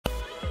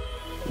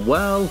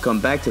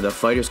Welcome back to the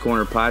Fighters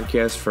Corner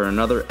podcast for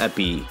another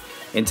epi.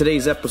 In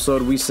today's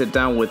episode, we sit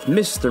down with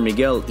Mr.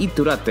 Miguel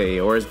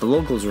Iturrate, or as the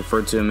locals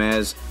refer to him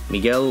as,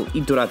 Miguel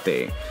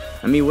Iturrate.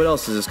 I mean, what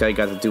else has this guy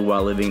got to do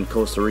while living in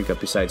Costa Rica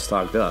besides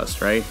talk to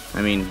us, right?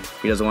 I mean,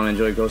 he doesn't want to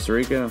enjoy Costa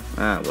Rica?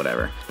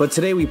 Whatever. But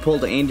today we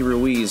pulled Andy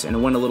Ruiz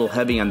and went a little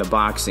heavy on the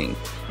boxing.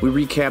 We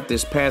recapped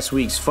this past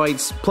week's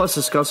fights, plus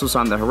discussed what's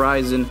on the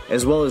horizon,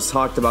 as well as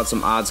talked about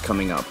some odds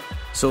coming up.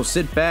 So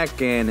sit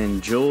back and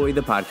enjoy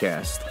the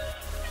podcast.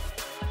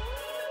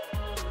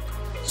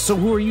 So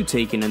who are you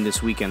taking in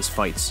this weekend's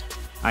fights?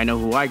 I know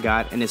who I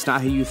got, and it's not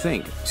who you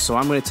think. So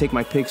I'm going to take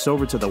my picks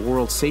over to the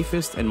world's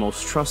safest and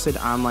most trusted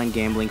online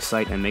gambling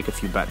site and make a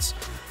few bets.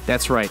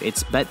 That's right,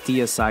 it's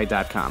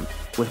BetDSI.com.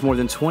 With more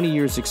than 20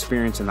 years'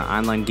 experience in the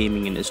online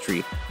gaming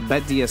industry,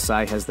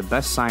 BetDSI has the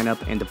best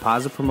sign-up and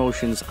deposit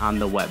promotions on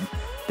the web.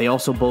 They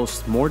also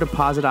boast more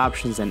deposit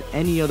options than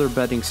any other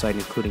betting site,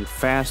 including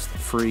fast,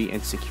 free,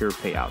 and secure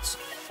payouts.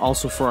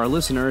 Also, for our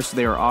listeners,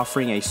 they are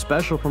offering a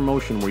special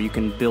promotion where you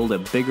can build a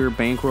bigger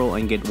bankroll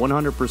and get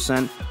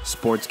 100%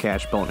 sports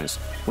cash bonus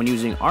when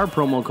using our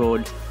promo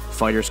code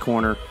Fighters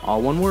Corner,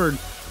 all one word.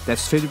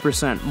 That's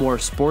 50% more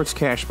sports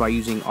cash by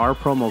using our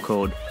promo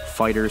code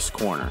Fighters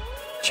Corner.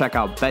 Check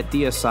out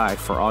BetDSI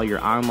for all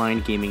your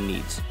online gaming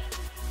needs.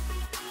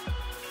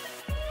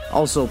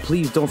 Also,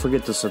 please don't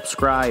forget to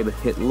subscribe,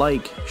 hit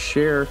like,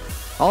 share,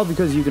 all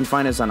because you can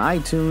find us on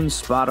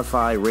iTunes,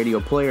 Spotify, Radio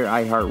Player,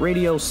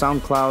 iHeartRadio,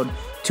 SoundCloud,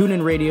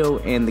 TuneIn Radio,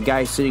 and the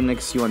guy sitting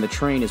next to you on the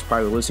train is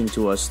probably listening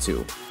to us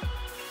too.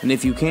 And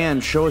if you can,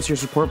 show us your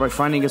support by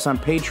finding us on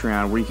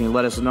Patreon, where you can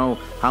let us know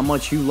how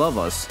much you love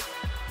us.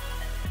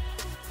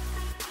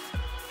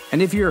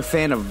 And if you're a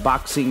fan of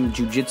boxing,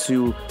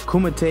 jiu-jitsu,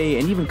 kumite,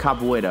 and even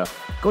capoeira,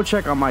 go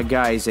check out my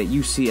guys at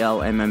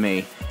UCL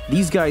MMA.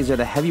 These guys are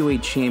the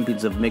heavyweight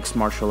champions of mixed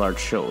martial arts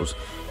shows.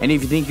 And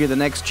if you think you're the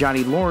next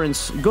Johnny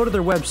Lawrence, go to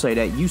their website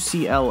at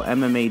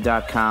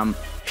uclmma.com,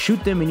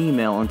 shoot them an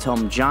email and tell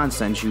them John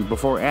sent you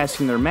before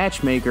asking their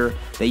matchmaker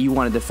that you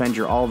want to defend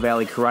your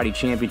All-Valley Karate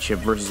Championship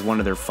versus one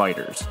of their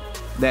fighters.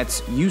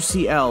 That's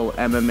uclmma.com.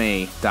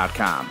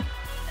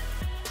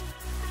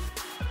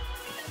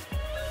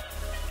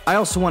 I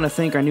also want to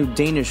thank our new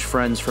Danish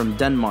friends from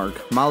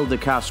Denmark, Malte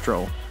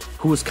Castro,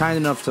 who was kind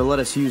enough to let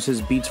us use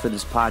his beats for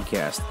this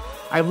podcast.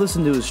 I've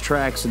listened to his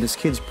tracks, and this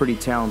kid's pretty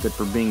talented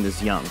for being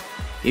this young.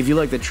 If you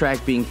like the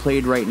track being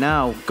played right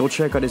now, go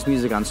check out his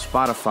music on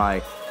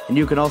Spotify, and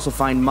you can also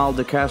find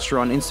Malte Castro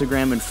on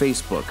Instagram and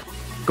Facebook.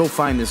 Go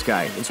find this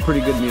guy. It's pretty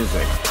good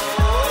music.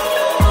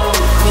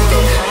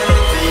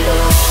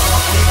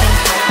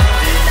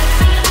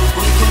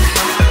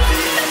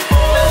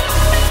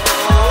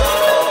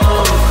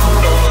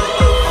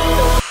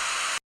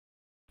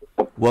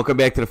 Welcome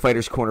back to the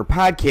Fighters Corner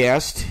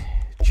podcast.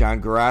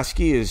 John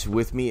Goroski is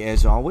with me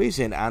as always,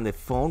 and on the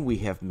phone we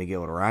have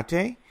Miguel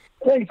Iturrate.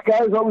 Thanks,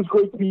 guys. Always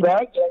great to be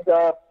back,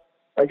 and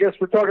I guess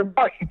we're talking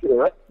boxing today,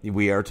 right?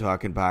 We are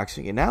talking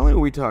boxing, and not only are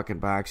we talking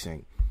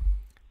boxing,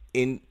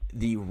 in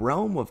the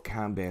realm of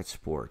combat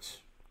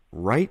sports,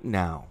 right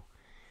now,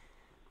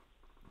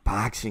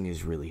 boxing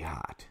is really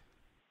hot.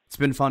 It's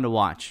been fun to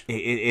watch.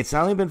 It's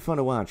not only been fun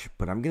to watch,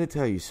 but I'm going to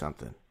tell you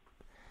something.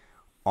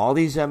 All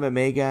these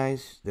MMA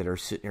guys that are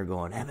sitting there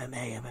going,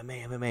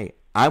 MMA,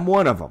 I'm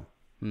one of them.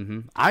 Mm-hmm.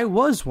 I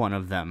was one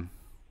of them.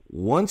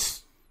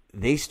 Once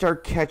they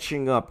start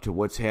catching up to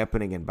what's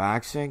happening in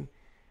boxing,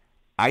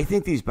 I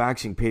think these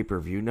boxing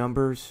pay-per-view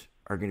numbers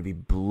are going to be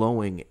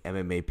blowing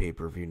MMA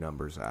pay-per-view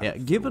numbers out. Yeah,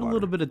 give it a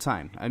little bit of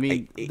time. I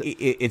mean,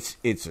 it's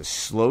a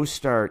slow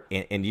start,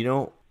 and you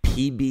know,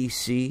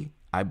 PBC,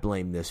 I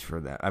blame this for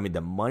that. I mean,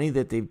 the money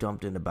that they've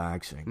dumped into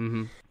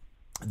boxing,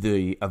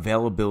 the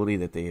availability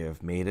that they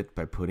have made it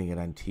by putting it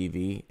on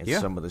TV, and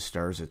some of the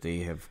stars that they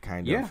have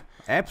kind of,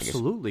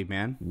 absolutely,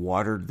 man,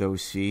 watered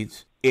those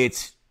seeds.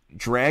 It's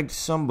dragged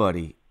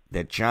somebody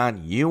that,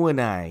 John, you and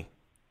I,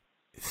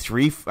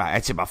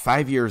 I'd say about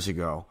 5 years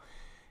ago,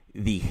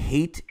 the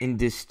hate and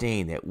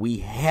disdain that we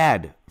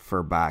had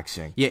for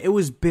boxing. Yeah, it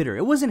was bitter.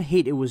 It wasn't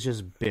hate, it was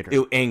just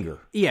bitter. Anger.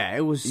 Yeah,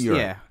 it was,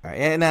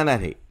 And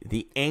not hate.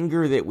 The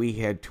anger that we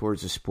had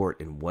towards the sport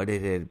and what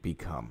it had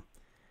become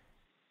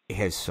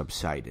has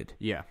subsided.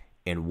 Yeah.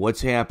 And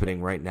what's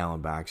happening right now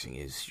in boxing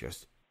is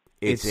just,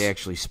 it's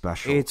actually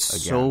special. It's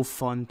again. So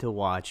fun to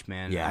watch,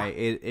 man. Yeah.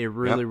 It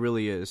really,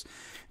 really is.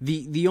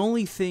 The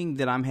only thing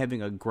that I'm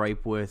having a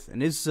gripe with,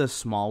 and this is a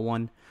small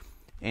one,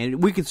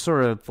 and we could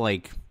sort of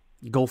like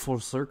go full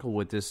circle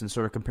with this and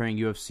sort of comparing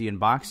UFC and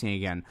boxing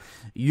again.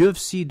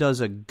 UFC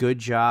does a good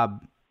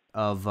job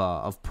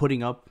of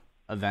putting up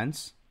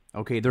events.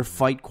 Okay, their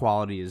fight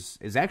quality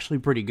is actually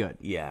pretty good.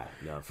 Yeah,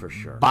 no, for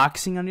sure.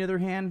 Boxing, on the other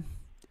hand,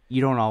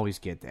 you don't always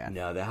get that.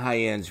 No, the high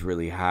end's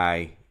really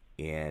high,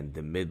 and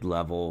the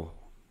mid-level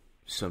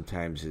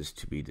sometimes is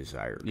to be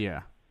desired.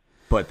 Yeah.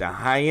 But the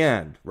high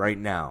end right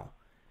now.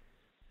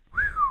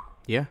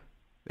 Yeah.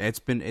 It's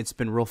been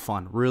real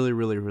fun. Really,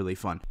 really, really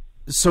fun.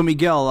 So,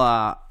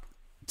 Miguel,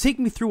 take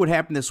me through what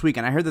happened this week.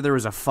 And I heard that there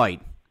was a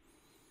fight.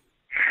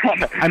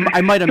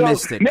 I might have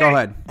missed it. Go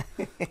ahead.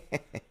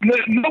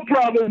 No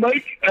problem,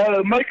 Mike.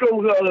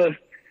 Michael,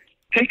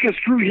 take us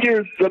through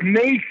here. The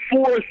May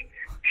 4th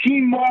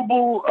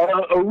T-Mobile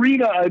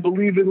Arena, I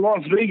believe, in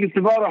Las Vegas,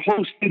 Nevada,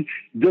 hosted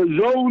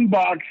DAZN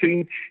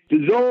Boxing.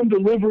 DAZN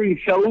delivering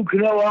Saul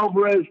Canelo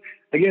Alvarez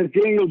against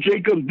Daniel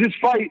Jacobs. This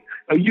fight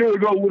a year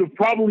ago would have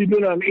probably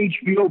been on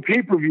HBO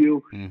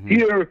pay-per-view. Mm-hmm.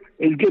 Here,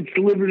 it gets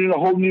delivered in a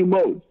whole new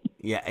mode.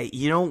 Yeah,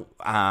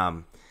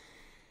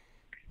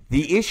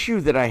 the issue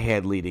that I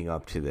had leading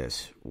up to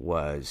this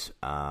was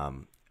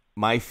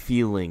my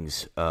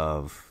feelings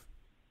of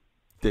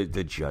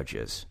the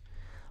judges.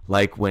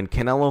 Like when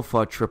Canelo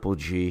fought Triple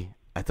G,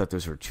 I thought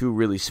those were two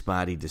really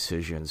spotty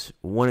decisions.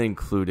 One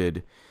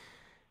included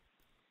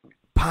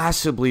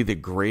possibly the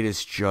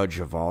greatest judge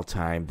of all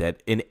time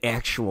that an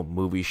actual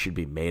movie should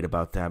be made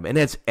about them, and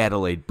that's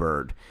Adelaide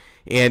Bird.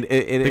 And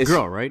the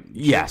girl, right?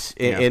 Yes,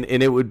 yeah. and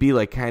it would be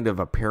like kind of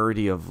a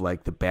parody of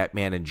like the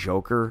Batman and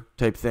Joker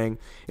type thing,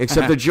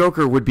 except the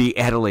Joker would be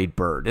Adelaide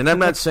Bird. And I'm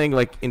not saying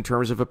like in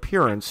terms of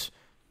appearance,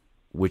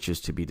 which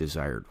is to be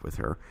desired with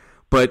her,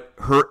 but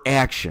her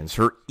actions,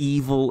 her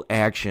evil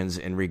actions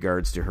in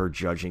regards to her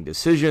judging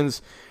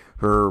decisions,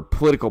 her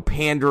political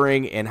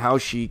pandering, and how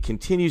she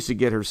continues to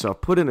get herself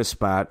put in a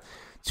spot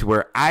to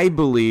where I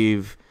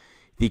believe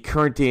the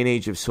current day and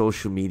age of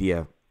social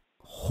media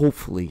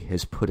hopefully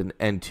has put an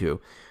end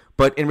to.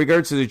 But in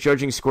regards to the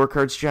judging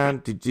scorecards,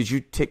 John, did you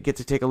get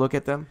to take a look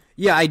at them?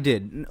 Yeah, I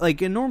did.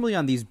 Like, and normally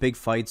on these big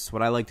fights,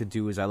 what I like to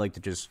do is I like to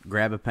just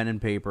grab a pen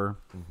and paper.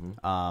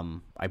 Mm-hmm.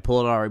 I pull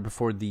it out right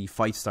before the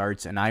fight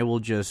starts, and I will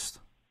just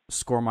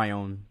score my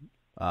own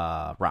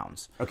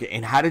rounds. Okay,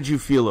 and how did you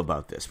feel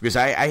about this? Because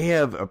I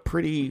have a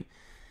pretty...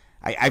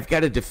 I've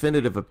got a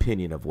definitive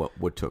opinion of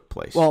what took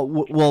place. Well,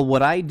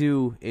 what I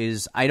do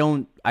is I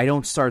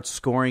don't start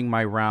scoring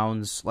my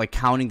rounds, like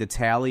counting the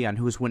tally on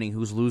who's winning,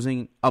 who's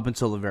losing, up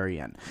until the very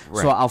end.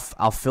 Right. So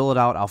I'll fill it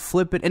out, I'll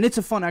flip it, and it's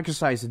a fun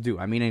exercise to do.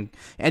 I mean,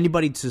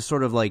 anybody to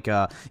sort of like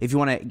if you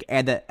want to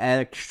add that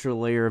extra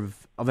layer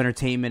of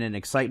entertainment and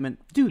excitement,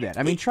 do that.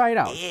 I mean, try it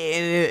out.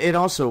 It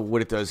also,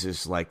 what it does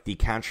is like the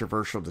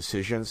controversial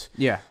decisions.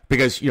 Yeah.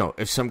 Because,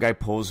 if some guy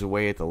pulls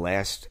away at the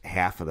last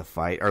half of the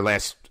fight, or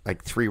last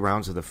like 3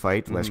 rounds of the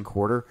fight, the last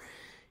quarter,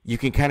 you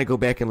can kind of go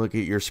back and look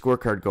at your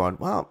scorecard going,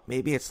 well,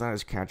 maybe it's not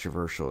as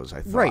controversial as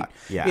I thought. Right.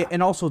 Yeah.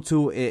 And also,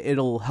 too,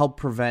 it'll help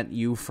prevent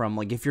you from,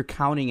 like, if you're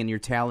counting and you're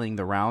tallying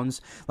the rounds,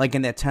 like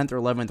in that 10th or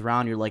 11th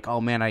round, you're like, oh,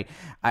 man,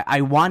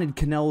 I wanted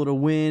Canelo to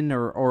win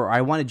or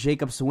I wanted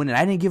Jacobs to win, and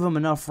I didn't give him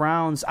enough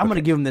rounds. I'm going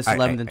to give him this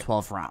 11th and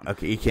 12th round.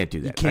 Okay, you can't do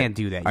that. You can't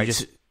do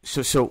that.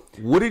 So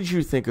what did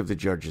you think of the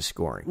judges'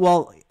 scoring?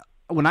 Well,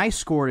 when I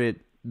scored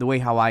it, the way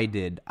how I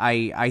did,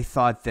 I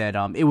thought that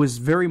it was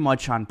very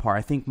much on par.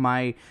 I think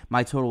my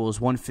total was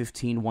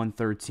 115,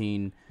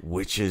 113.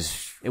 Which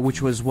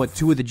was what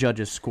 2 of the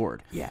judges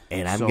scored. Yeah,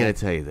 and I'm going to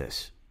tell you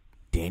this.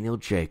 Daniel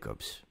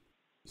Jacobs,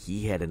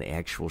 he had an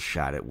actual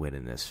shot at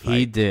winning this fight.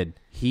 He did.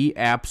 He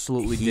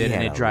absolutely did,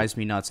 and it drives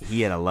me nuts.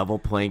 He had a level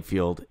playing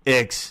field.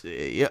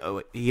 He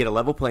had a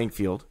level playing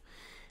field.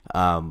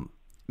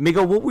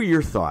 Miguel, what were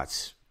your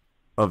thoughts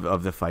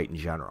of the fight in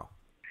general?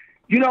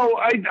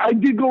 I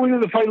did go into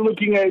the fight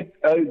looking at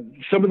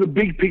some of the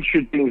big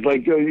picture things,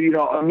 like,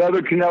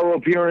 another Canelo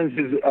appearance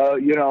is,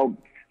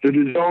 the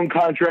DAZN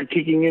contract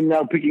kicking in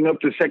now, picking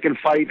up the second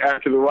fight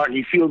after the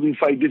Rocky Fielding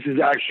fight. This is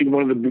actually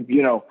one of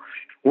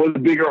the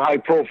bigger high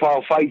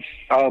profile fights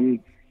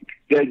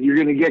that you're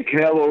going to get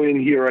Canelo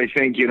in here, I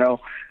think, So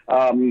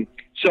I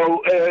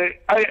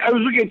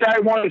was looking at that. I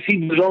want to see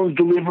DAZN's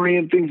delivery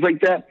and things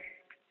like that.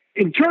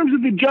 In terms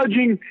of the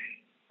judging,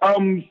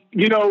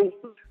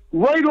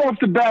 right off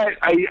the bat,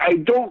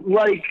 I don't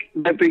like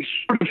that they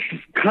sort of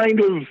kind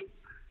of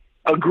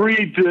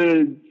agreed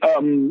to,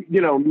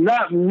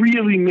 not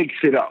really mix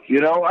it up.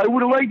 I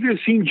would have liked to have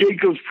seen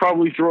Jacobs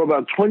probably throw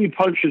about 20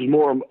 punches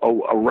more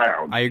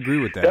around. I agree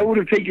with that. That would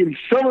have taken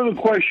some of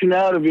the question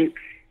out of it.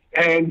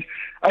 And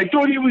I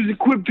thought he was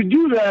equipped to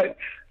do that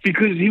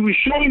because he was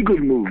showing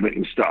good movement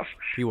and stuff.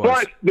 He was.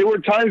 But there were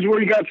times where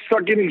he got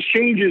stuck in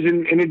exchanges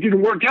and it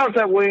didn't work out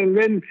that way. And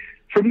then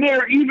from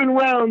there, even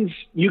rounds,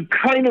 you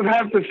kind of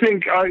have to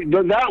think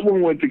that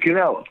one went to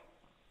Canelo.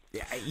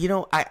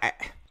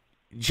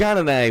 John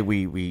and I,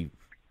 we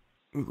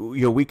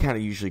kind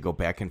of usually go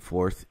back and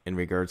forth in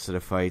regards to the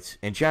fights.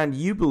 And John,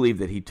 you believe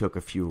that he took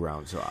a few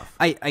rounds off.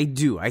 I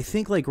do. I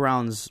think like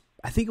rounds.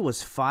 I think it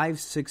was 5,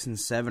 6, and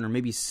 7, or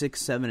maybe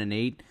 6, 7, and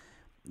 8.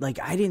 Like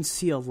I didn't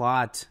see a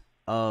lot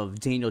of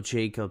Daniel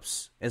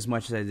Jacobs as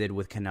much as I did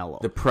with Canelo.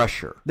 The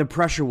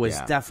pressure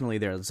was definitely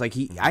there. It's like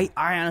I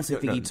honestly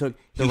think he took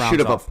the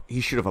rounds off.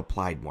 He should have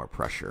applied more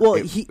pressure. Well,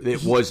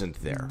 it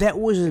wasn't there. That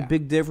was a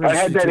big difference. I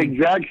had that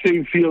exact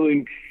same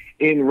feeling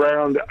in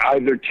round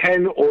either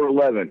 10 or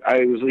 11.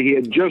 He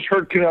had just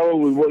hurt Canelo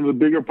with one of the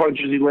bigger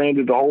punches he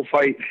landed the whole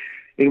fight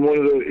in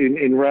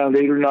in round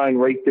 8 or 9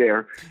 right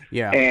there.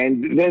 Yeah.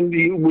 And then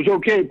he was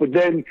okay, but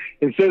then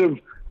instead of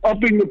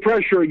upping the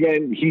pressure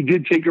again, he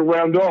did take a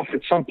round off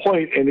at some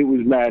point, and it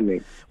was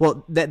maddening.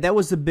 Well, that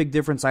was the big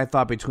difference, I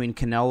thought, between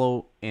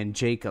Canelo and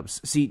Jacobs.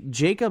 See,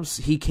 Jacobs,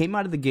 he came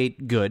out of the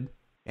gate good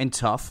and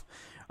tough.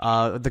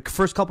 The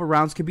first couple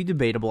rounds could be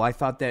debatable. I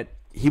thought that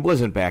he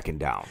wasn't backing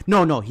down.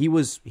 No, he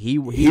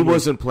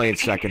wasn't playing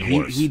second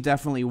horse. He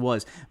definitely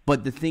was.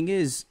 But the thing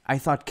is, I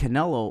thought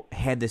Canelo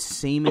had the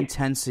same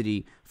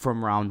intensity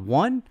from round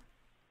 1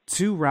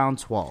 to round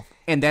 12,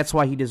 and that's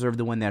why he deserved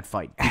to win that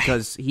fight,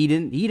 because he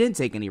didn't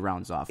take any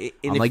rounds off,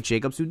 unlike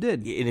Jacobs, who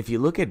did. And if you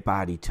look at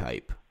body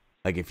type,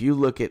 like if you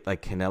look at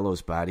like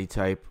Canelo's body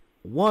type,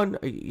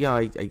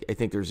 I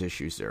think there's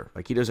issues there.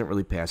 Like he doesn't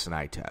really pass an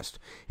eye test.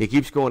 He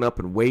keeps going up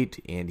in weight,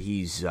 and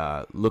he's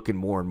looking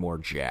more and more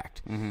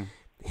jacked. Mm-hmm.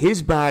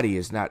 His body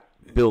is not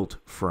built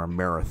for a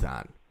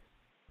marathon.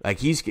 Like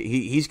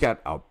he's got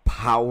a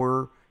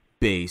power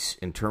base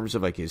in terms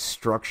of like his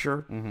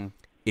structure. Mm-hmm.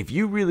 If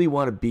you really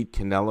want to beat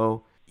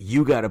Canelo,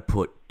 you got to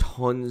put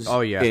tons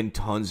and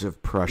tons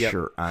of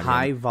pressure on him.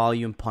 High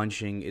volume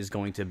punching is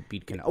going to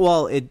beat Canelo.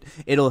 Well,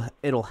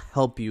 it'll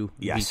help you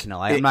beat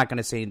Canelo. I'm not going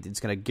to say it's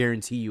going to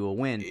guarantee you a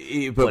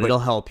win, but it'll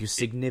help you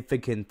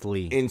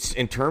significantly.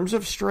 In terms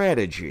of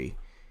strategy,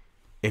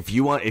 if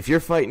you're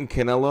fighting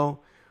Canelo,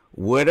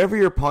 whatever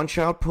your punch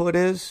output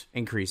is,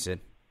 increase it,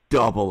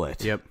 double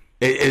it. Yep.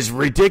 As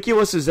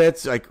ridiculous as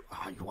that's like,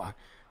 I'm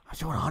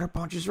throwing 100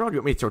 punches around. You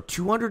want me to throw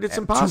 200? It's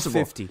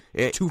impossible.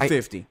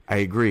 250. I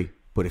agree.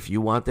 But if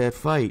you want that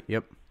fight,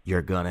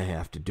 you're going to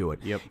have to do it.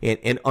 Yep.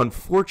 And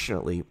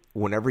unfortunately,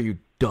 whenever you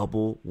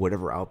double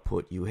whatever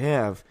output you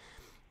have,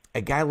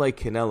 a guy like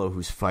Canelo,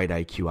 whose fight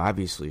IQ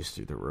obviously is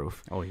through the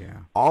roof. Oh,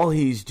 yeah. All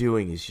he's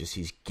doing is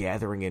he's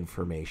gathering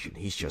information.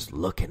 He's just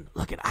looking.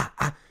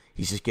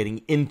 He's just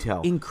getting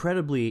intel.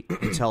 Incredibly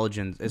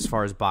intelligent as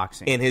far as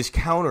boxing. And his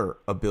counter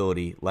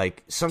ability,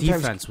 like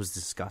sometimes defense was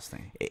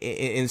disgusting.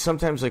 And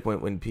sometimes, like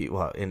when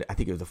people, and I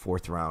think it was the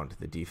fourth round,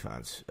 the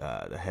defense,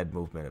 the head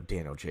movement of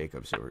Daniel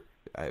Jacobs,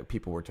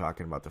 people were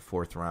talking about the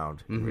fourth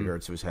round in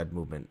regards to his head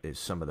movement is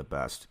some of the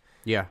best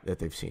that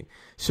they've seen.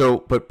 So,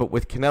 but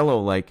with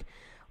Canelo, like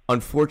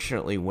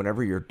unfortunately,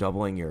 whenever you're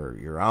doubling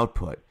your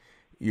output,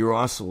 you're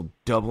also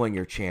doubling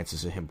your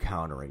chances of him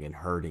countering and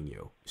hurting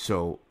you.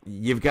 So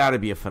you've got to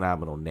be a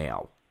phenomenal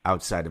nail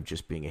outside of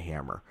just being a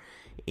hammer,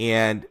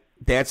 and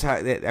that's how.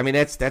 I mean,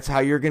 that's how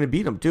you're going to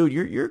beat him, dude.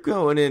 You're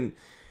going in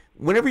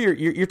whenever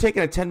you're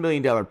taking a $10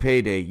 million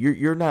payday.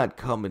 You're not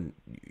coming.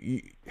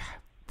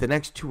 The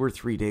next 2 or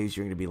 3 days,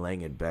 you're going to be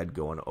laying in bed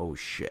going, "Oh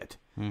shit,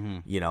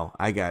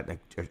 I got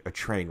a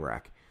train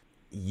wreck."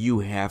 You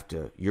have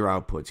to. Your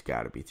output's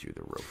got to be through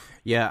the roof.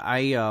 Yeah,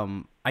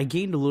 I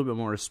gained a little bit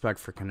more respect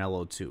for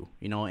Canelo too.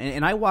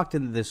 And I walked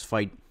into this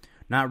fight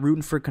not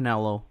rooting for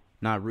Canelo,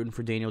 not rooting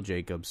for Daniel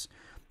Jacobs.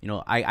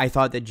 I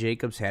thought that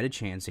Jacobs had a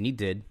chance, and he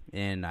did,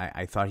 and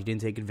I thought he didn't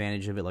take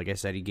advantage of it. Like I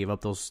said, he gave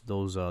up those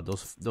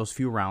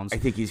few rounds. I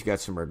think he's got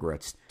some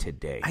regrets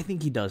today. I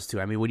think he does too.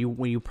 I mean, when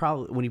he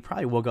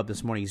probably woke up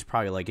this morning, he's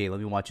probably like, "Hey,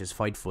 let me watch his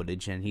fight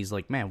footage," and he's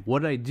like, "Man,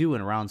 what did I do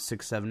in round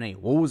 6, 7, 8?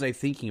 What was I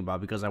thinking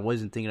about? Because I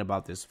wasn't thinking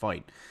about this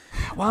fight."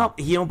 Well,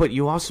 but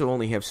you also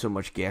only have so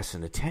much gas in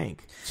the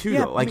tank, too.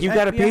 Yeah, like you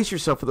got to pace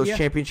yourself for those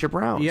championship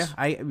rounds. Yeah,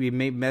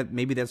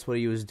 maybe that's what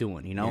he was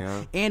doing.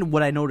 Yeah. And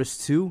what I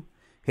noticed too.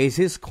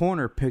 His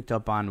corner picked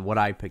up on what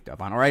I picked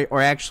up on.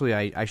 Or actually,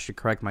 I should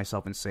correct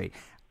myself and say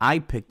I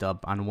picked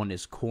up on what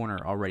his corner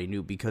already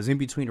knew, because in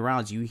between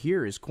rounds, you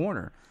hear his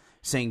corner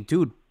saying,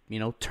 "Dude,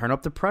 turn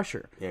up the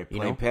pressure." Yeah,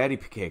 playing patty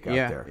cake out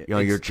there.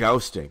 You're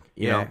jousting.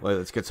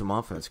 Let's get some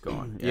offense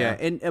going. Yeah,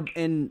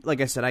 and like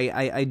I said,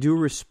 I do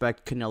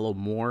respect Canelo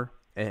more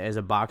as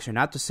a boxer.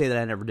 Not to say that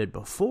I never did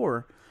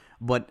before,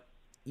 but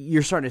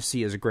you're starting to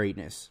see his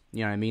greatness.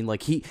 You know what I mean?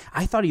 Like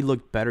I thought he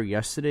looked better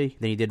yesterday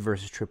than he did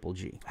versus Triple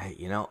G.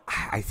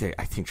 I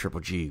think Triple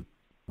G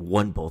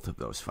won both of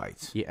those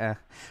fights. Yeah,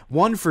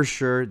 one for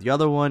sure. The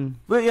other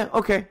one, well, yeah,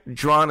 okay,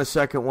 drawn a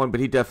second one, but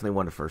he definitely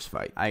won the first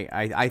fight.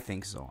 I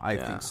think so. I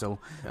think so.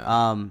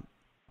 Yeah.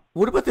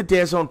 What about the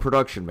DAZN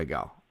production,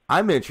 Miguel?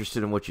 I'm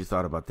interested in what you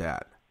thought about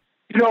that.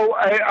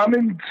 I'm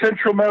in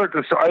Central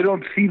America, so I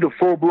don't see the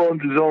full-blown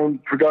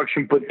DAZN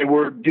production, but they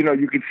were,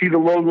 you could see the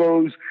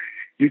logos.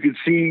 You could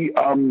see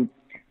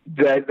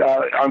that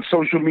on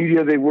social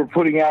media they were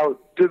putting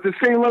out the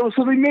same level.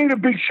 So they made a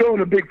big show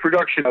and a big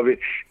production of it.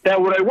 Now,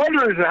 what I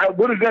wonder is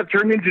what does that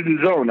turn into the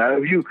zone?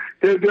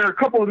 There are a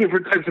couple of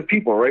different types of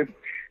people, right?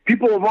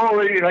 People have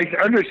already, and I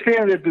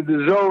understand that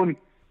the zone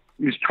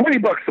is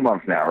 $20 a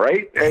month now,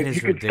 right? And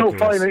you can still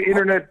find the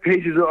internet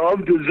pages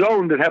of the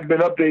zone that have been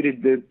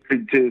updated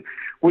to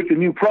with the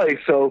new price.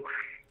 So.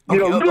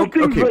 Little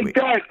things like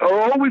that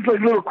are always like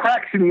little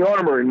cracks in the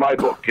armor in my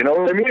book. You know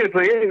what I mean? It's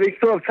like, hey, they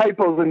still have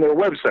typos in their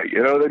website.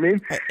 You know what I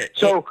mean?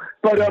 So,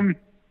 to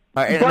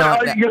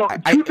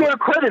their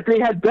credit, they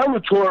had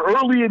Bellator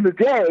early in the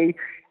day,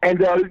 and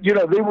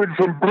they were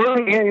from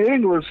Birmingham,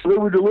 England, so they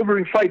were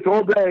delivering fights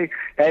all day,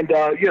 and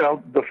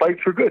the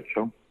fights were good.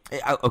 So,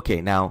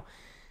 okay, now,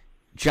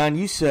 John,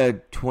 you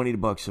said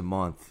 $20 a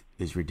month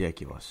is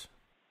ridiculous,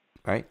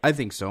 right? I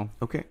think so.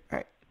 Okay, all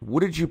right. What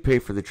did you pay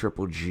for the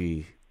Triple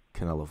G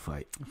Canelo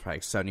fight?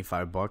 Probably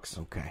 $75.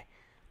 Okay.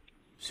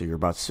 So you're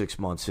about 6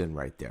 months in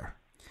right there.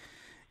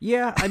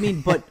 Yeah, I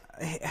mean, but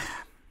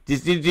Do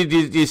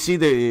you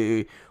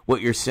see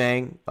what you're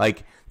saying?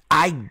 Like,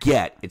 I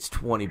get it's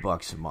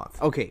 $20 a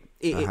month. okay,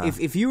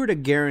 if you were to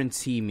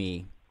guarantee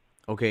me,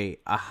 okay,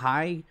 a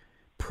high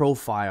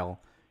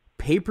profile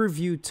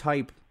pay-per-view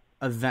type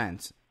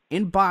event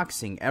in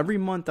boxing every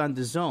month on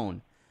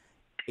DAZN,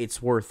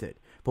 it's worth it.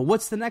 But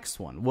what's the next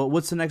one?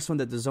 What's the next one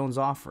that DAZN's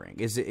offering?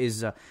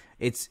 It's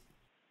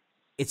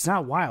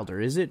not Wilder,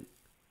 is it?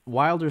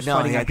 Wilder's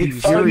fighting. I think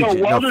Fury.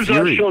 Wilder's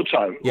Fury. on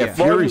Showtime. Yeah,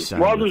 Fury's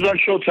Wilder's on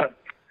Showtime.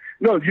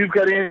 No, you've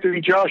got Anthony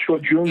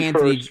Joshua June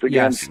first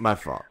against my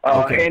fault.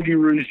 Andy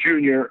Ruiz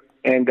Jr.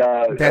 and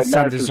that's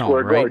at on Madison DAZN,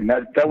 Square right? Garden.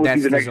 That would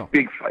be the next DAZN.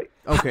 big fight.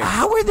 Okay.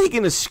 How are they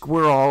going to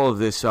square all of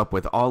this up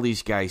with all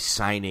these guys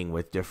signing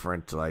with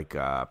different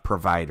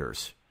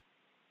providers?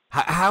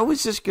 How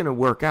is this going to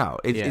work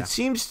out? It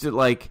seems to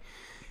like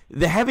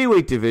the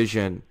heavyweight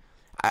division.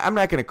 I'm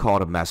not going to call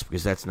it a mess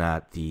because that's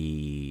not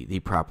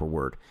the proper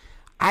word.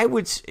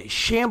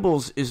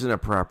 Shambles isn't a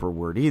proper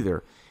word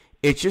either.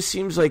 It just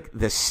seems like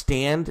the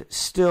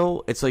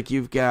standstill. It's like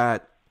you've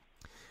got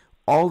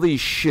all these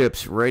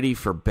ships ready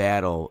for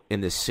battle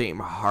in the same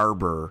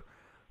harbor,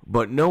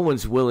 but no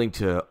one's willing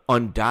to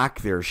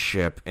undock their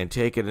ship and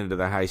take it into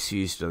the high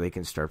seas so they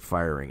can start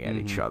firing at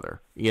each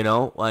other. You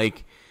know,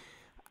 like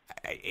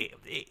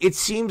it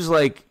seems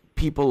like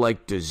people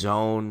like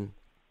DAZN,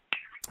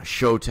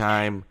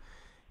 Showtime,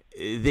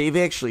 they've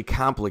actually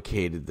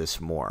complicated this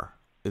more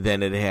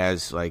than it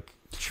has like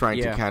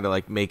trying to kind of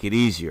like make it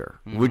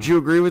easier. Would you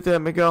agree with that,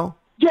 Miguel?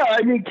 Yeah,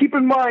 I mean, keep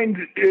in mind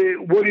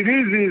what it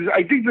is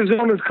I think the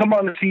zone has come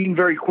on the scene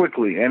very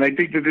quickly, and I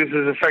think that this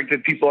has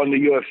affected people on the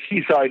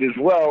UFC side as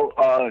well.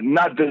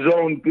 Not the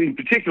zone in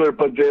particular,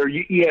 but their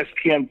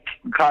ESPN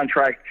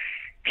contract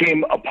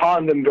came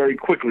upon them very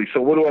quickly.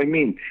 So what do I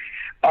mean?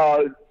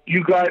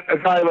 You got a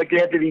guy like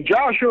Anthony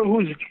Joshua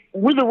who's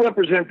with a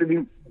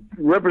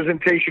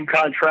representation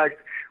contract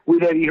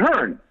with Eddie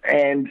Hearn,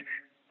 and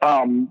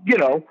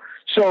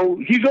so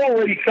he's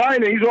already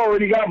signed it. He's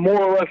already got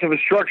more or less of a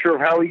structure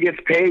of how he gets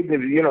paid.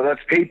 And, that's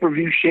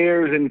pay-per-view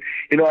shares. And,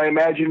 I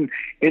imagine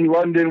in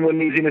London when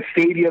he's in a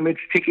stadium, it's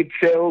ticket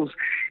sales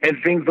and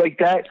things like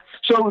that.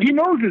 So he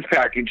knows his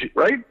package,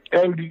 right?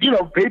 And,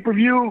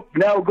 pay-per-view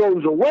now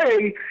goes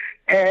away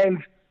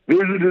and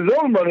there's his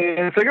own money.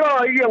 And it's like,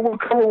 oh, yeah, we'll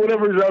cover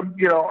whatever's,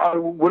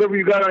 whatever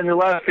you got on your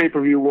last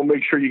pay-per-view, we'll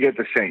make sure you get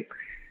the same.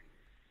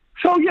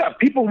 So, yeah,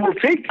 people will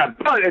take that.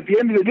 But at the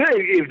end of the day,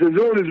 if the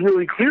zone is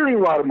really clearing a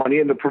lot of money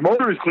and the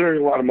promoter is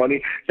clearing a lot of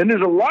money, then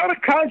there's a lot of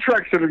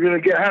contracts that are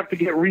going to have to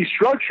get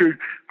restructured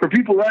for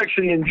people to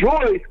actually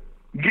enjoy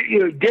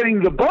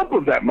getting the bump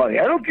of that money.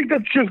 I don't think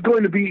that's just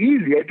going to be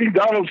easy. I think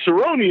Donald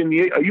Cerrone in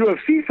the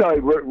UFC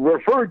side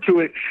referred to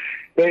it,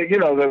 that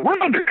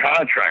we're under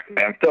contract,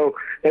 man. So,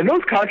 and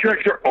those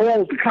contracts are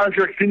old. The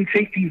contracts didn't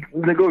take these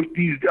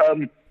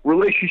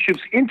relationships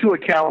into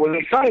account when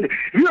they signed it.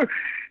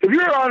 If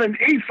you're on an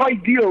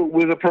 8-fight deal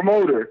with a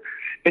promoter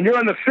and you're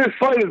on the 5th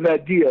fight of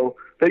that deal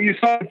that you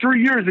signed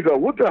 3 years ago,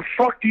 what the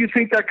fuck do you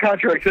think that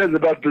contract says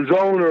about the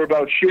zone or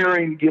about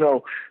sharing,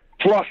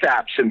 plus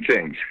apps and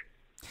things?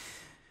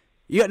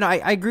 Yeah, no,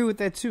 I agree with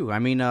that too. I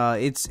mean,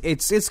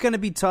 it's going to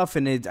be tough,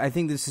 and I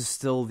think this is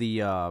still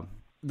the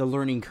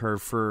learning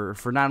curve for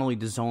not only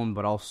the zone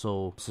but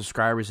also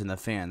subscribers and the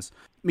fans.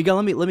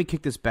 Miguel, let me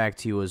kick this back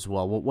to you as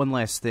well. One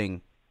last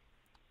thing.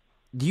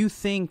 Do you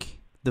think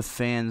the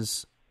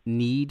fans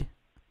need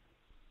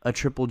a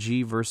Triple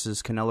G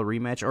versus Canelo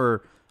rematch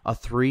or a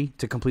 3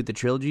 to complete the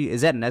trilogy?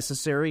 Is that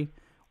necessary?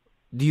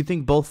 Do you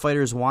think both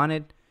fighters want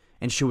it,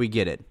 and should we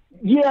get it?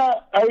 Yeah,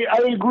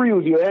 I agree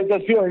with you. I have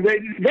that feeling.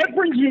 That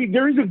brings me,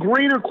 there is a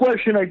greater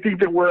question I think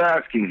that we're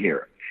asking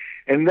here,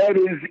 and that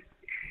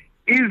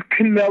is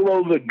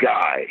Canelo the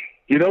guy?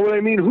 You know what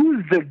I mean?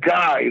 Who's the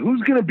guy?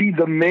 Who's going to be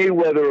the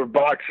Mayweather of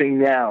boxing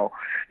now?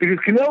 Because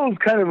Canelo's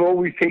kind of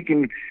always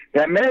taken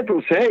that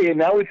mantle, say, hey, and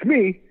now it's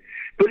me.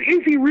 But is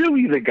he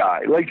really the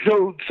guy? Like,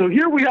 so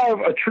here we have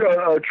a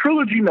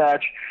trilogy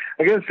match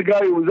against a guy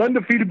who was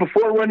undefeated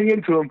before running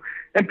into him,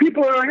 and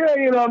people are like,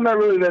 hey, I'm not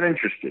really that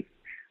interested.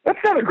 That's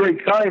not a great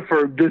sign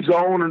for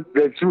DAZN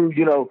that threw,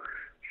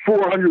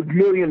 $400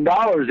 million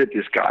at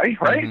this guy,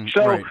 right?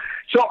 Mm-hmm,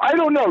 So I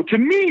don't know. To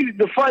me,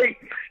 the fight,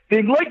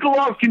 they let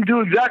Golovkin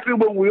do exactly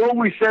what we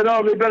always said,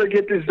 oh, they better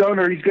get this done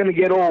or he's going to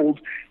get old.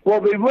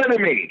 Well, they've let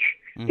him age.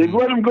 Mm-hmm. They've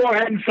let him go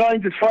ahead and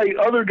sign to fight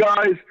other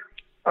guys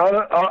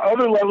on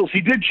other levels. He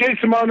did chase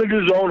him out of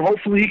his own.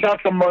 Hopefully he got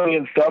some money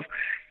and stuff.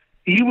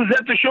 He was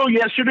at the show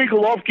yesterday,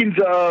 Golovkin's,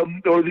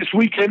 or this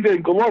weekend,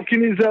 and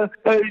Golovkin is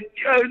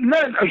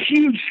not a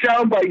huge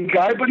soundbite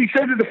guy, but he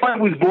said that the fight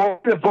was boring,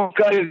 that both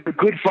guys are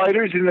good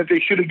fighters, and that they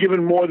should have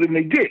given more than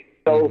they did.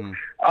 So,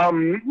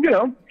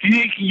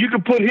 you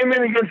could put him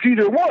in against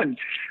either one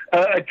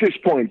at this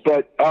point.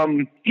 But,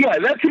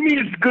 that to me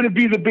is going to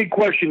be the big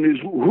question, is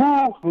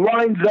who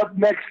lines up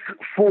next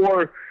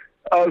for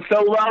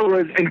Saul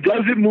Alvarez, and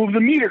does it move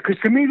the meter?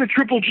 Because to me, the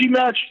Triple G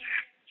match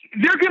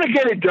they're going to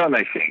get it done,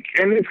 I think,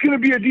 and it's going to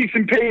be a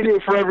decent payday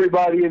for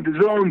everybody. And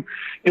DAZN,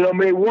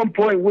 may at one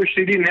point wish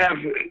they didn't have,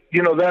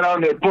 that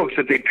on their books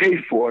that they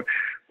paid for,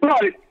 but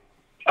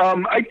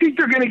I think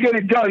they're going to get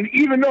it done,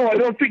 even though I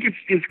don't think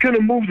it's going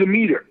to move the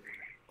meter.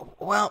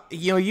 Well,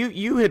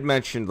 you had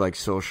mentioned like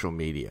social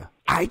media.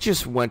 I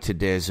just went to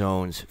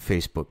DAZN's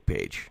Facebook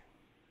page.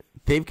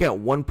 They've got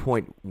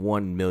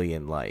 1.1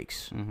 million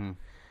likes. Mm-hmm.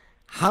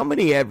 How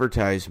many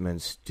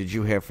advertisements did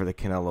you have for the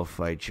Canelo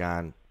fight,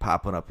 John,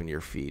 popping up in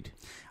your feed?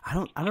 I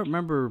don't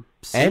remember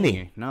seeing any.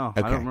 It. No,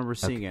 okay. I don't remember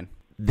seeing it.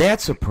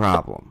 That's a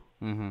problem.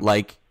 Mm-hmm.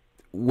 Like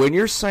when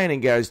you're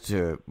signing guys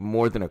to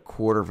more than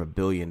 $250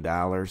 million,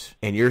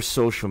 and your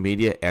social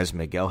media, as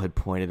Miguel had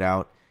pointed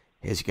out,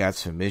 has got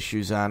some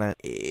issues on it,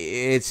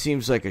 it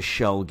seems like a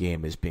shell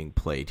game is being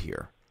played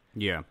here.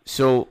 Yeah.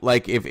 So,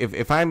 like,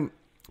 if I'm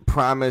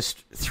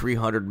promised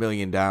 $300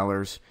 million,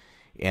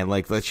 and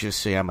like, let's just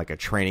say I'm like a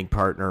training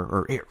partner,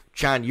 or here,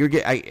 John, you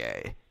got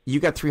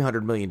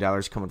 $300 million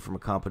coming from a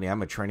company.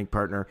 I'm a training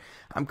partner.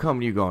 I'm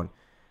coming to you going,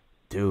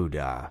 dude,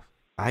 I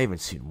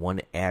haven't seen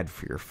one ad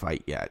for your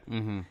fight yet.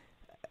 Mm-hmm.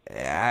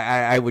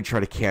 I would try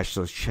to cash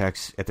those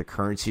checks at the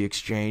currency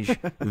exchange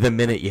the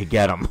minute you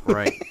get them.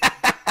 Right.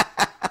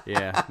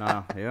 Yeah.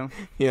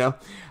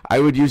 I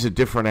would use a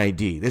different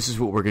ID. This is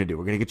what we're going to do.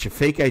 We're going to get you a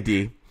fake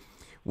ID.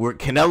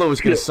 Canelo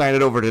is going to sign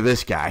it over to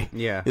this guy.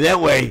 Yeah.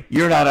 That way,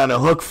 you're not on a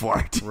hook for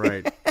it.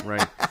 Right.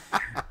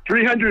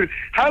 300.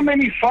 How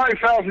many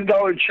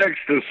 $5,000 checks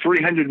does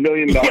 $300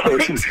 million? Yeah,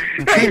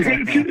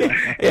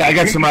 I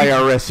got some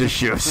IRS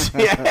issues.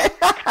 Yeah.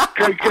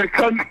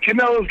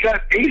 Canelo's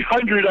got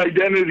 800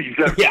 identity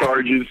theft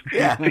charges.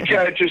 Yeah.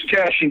 Just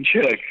cashing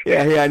checks.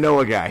 Yeah, I know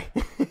a guy.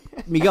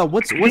 Miguel,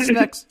 what's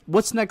next?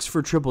 What's next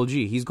for Triple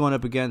G? He's going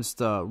up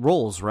against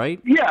Rolls, right?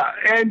 Yeah,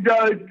 and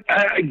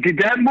did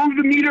that move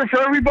the meter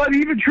for everybody?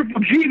 Even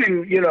Triple G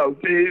didn't.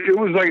 It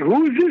was like,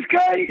 who is this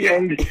guy? Yeah.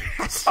 And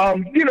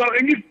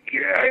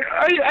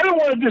I don't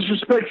want to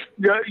disrespect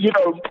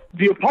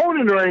the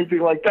opponent or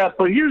anything like that,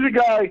 but here's a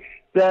guy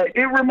that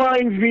it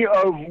reminds me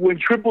of when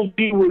Triple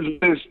G was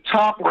his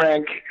top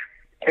rank,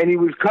 and he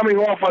was coming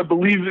off, I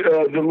believe,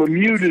 the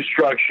Lemieux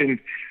destruction.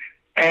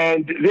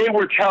 And they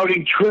were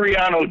touting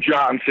Turiano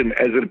Johnson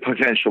as a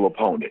potential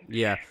opponent.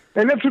 Yeah.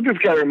 And that's what this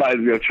guy reminds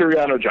me of,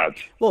 Turiano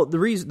Johnson. Well, the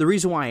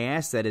reason why I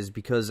asked that is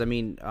because,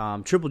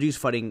 Triple G's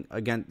fighting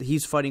again.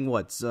 He's fighting,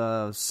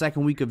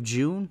 second week of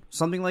June?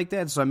 Something like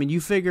that. So, you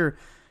figure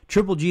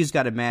Triple G's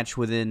got a match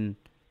within,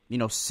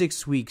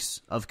 6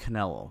 weeks of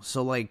Canelo.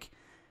 So, I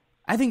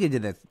think they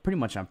did that pretty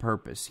much on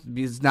purpose.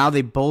 Because now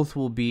they both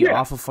will be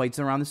off of fights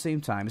around the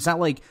same time. It's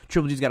not like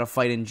Triple G's got a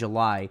fight in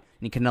July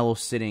and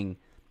Canelo's sitting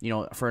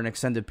for an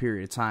extended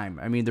period of time.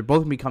 They're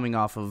both going to be coming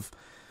off of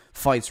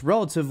fights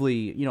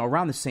relatively,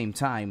 around the same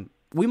time.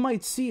 We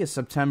might see a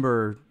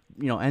September,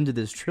 end of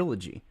this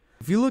trilogy.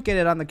 If you look at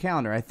it on the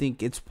calendar, I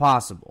think it's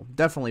possible.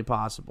 Definitely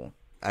possible.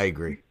 I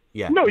agree.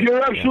 Yeah. No,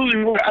 you're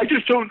absolutely right. I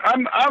just don't.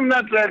 I'm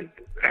not that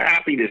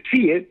happy to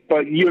see it,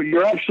 but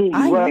you're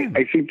absolutely right.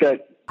 I think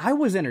that I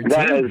was entertained,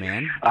 that has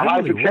man. A high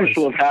really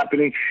potential of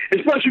happening,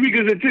 especially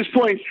because at this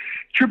point,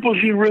 Triple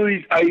G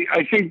really,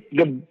 I think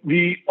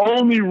the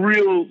only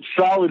real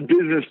solid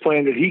business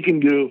plan that he can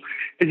do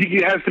is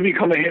he has to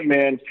become a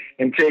hitman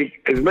and take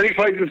as many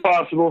fights as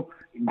possible,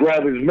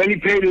 grab as many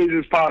paydays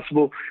as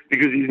possible,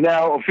 because he's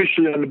now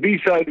officially on the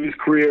B side of his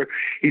career.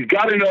 He's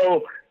got to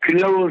know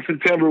Canelo in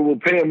September will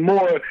pay him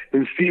more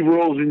than Steve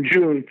Rolls in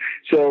June.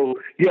 So,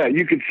 yeah,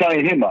 you could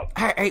sign him up.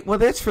 Well,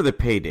 that's for the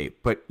payday.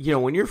 But,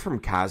 when you're from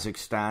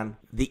Kazakhstan,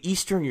 the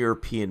Eastern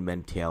European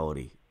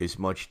mentality is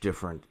much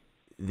different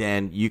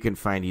than you can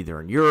find either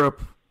in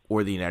Europe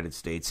or the United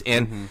States.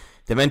 And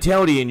the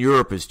mentality in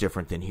Europe is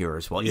different than here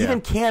as well. Yeah.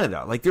 Even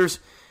Canada.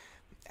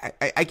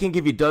 I can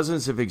give you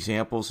dozens of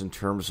examples in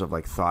terms of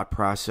thought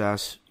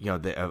process,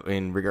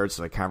 in regards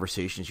to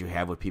conversations you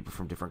have with people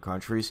from different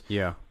countries.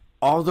 Yeah.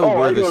 Although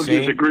we're the same, I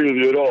don't disagree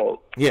with you at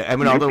all.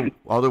 Yeah,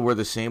 although we're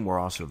the same, we're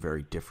also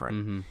very different.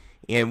 Mm-hmm.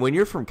 And when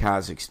you're from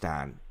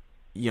Kazakhstan,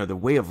 the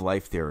way of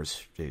life there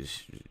is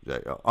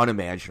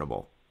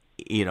unimaginable.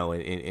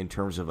 In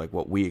terms of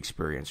what we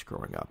experienced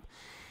growing up.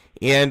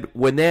 And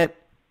when that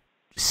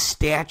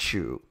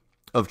statue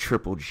of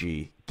Triple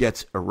G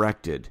gets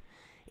erected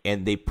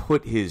and they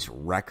put his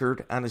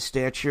record on a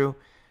statue,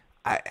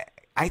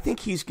 I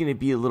think he's going to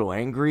be a little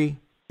angry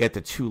at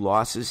the 2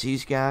 losses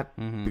he's got,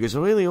 because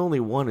really only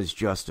one is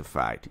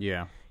justified.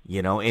 Yeah.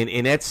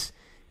 And that's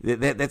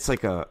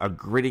like a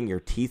gritting your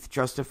teeth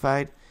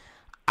justified.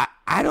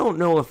 I don't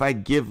know if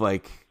I'd give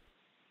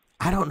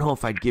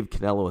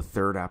Canelo a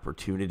third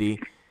opportunity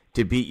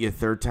to beat you a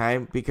third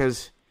time,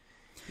 because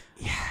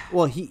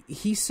well,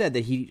 he said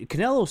that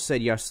Canelo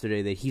said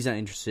yesterday that he's not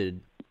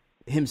interested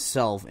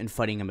himself in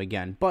fighting him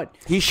again, but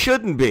he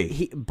shouldn't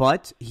be.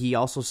 But he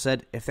also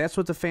said if that's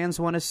what the fans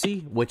want to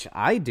see, which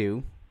I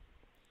do,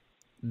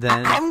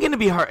 then I'm going to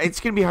be hard. It's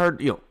going to be hard.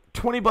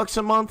 $20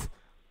 a month,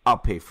 I'll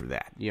pay for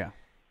that. Yeah.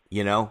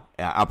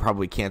 I'll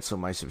probably cancel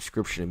my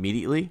subscription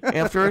immediately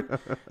after it.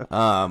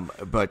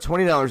 But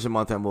 $20 a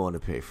month, I'm willing to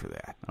pay for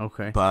that.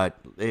 Okay. But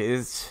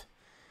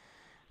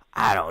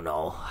I don't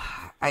know.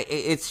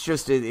 It's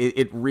just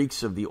it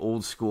reeks of the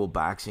old school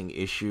boxing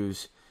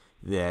issues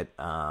that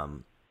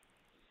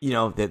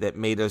that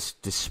made us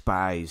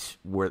despise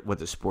what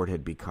the sport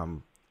had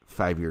become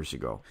 5 years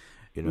ago.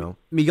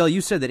 Miguel, you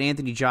said that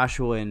Anthony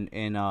Joshua and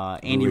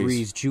Andy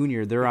Ruiz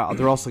Jr. They're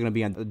also going to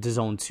be on the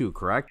DAZN too,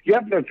 correct?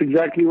 Yep, that's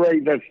exactly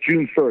right. That's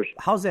June 1st.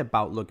 How's that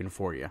bout looking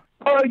for you?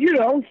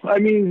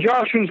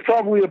 Joshua's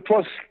probably a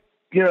plus,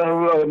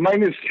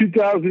 minus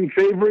 2,000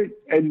 favorite,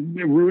 and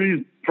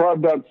Ruiz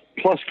probably about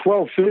plus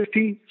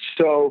 1,250.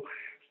 So,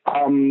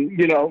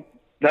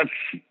 that's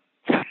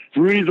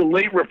Ruiz a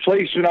late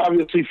replacement,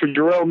 obviously, for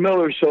Jarrell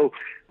Miller. So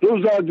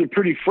those odds are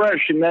pretty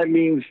fresh, and that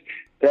means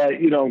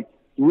that,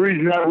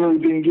 Ruiz not really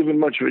being given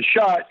much of a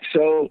shot.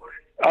 So,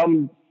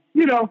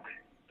 you don't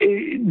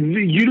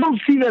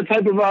see that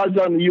type of odds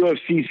on the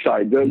UFC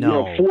side. The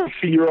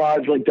 4-figure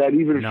odds like that,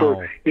 even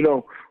for,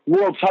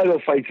 world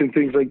title fights and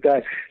things like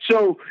that.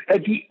 So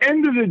at the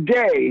end of the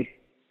day,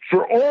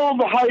 for all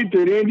the hype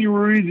that Andy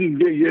Ruiz is,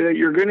 that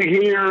you're going to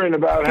hear, and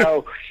about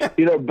how,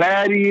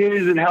 bad he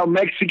is, and how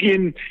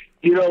Mexican,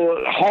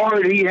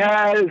 hard he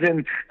has,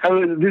 and how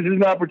this is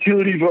an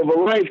opportunity of a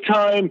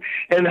lifetime,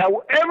 and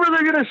however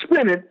they're going to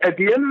spin it, at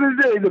the end of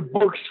the day, the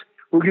books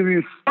will give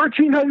you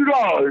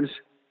 $1,300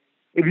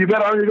 if you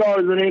bet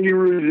 $100 on Andy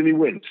Ruiz and he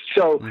wins.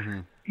 So,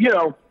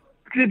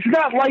 it's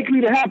not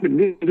likely to happen.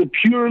 This is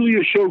purely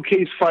a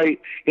showcase fight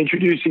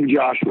introducing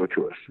Joshua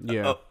to us.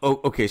 Yeah.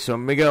 Okay, so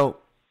Miguel,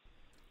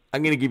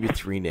 I'm going to give you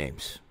 3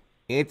 names: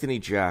 Anthony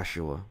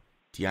Joshua,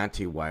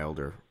 Deontay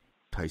Wilder,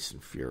 Tyson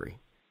Fury.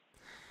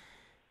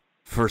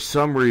 For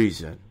some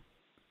reason,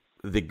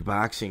 the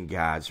boxing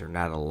gods are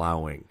not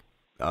allowing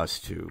us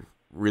to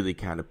really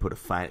kind of put a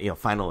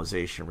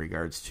finalization in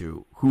regards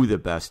to who the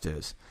best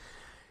is.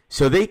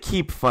 So they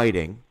keep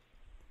fighting,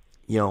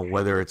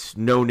 whether it's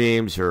no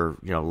names or,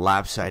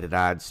 lopsided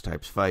odds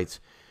types fights.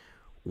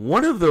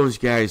 One of those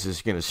guys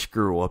is going to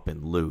screw up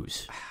and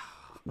lose.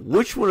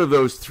 Which one of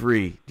those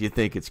 3 do you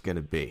think it's going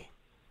to be?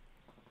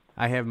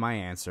 I have my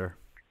answer.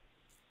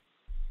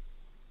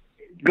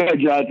 Go ahead,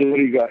 Jonathan. What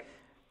do you got?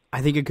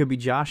 I think it could be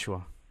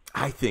Joshua.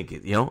 I think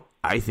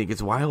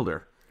it's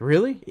Wilder.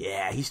 Really?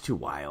 Yeah, he's too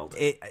wild.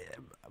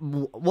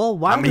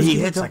 Wilder. He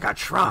hits like a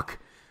truck,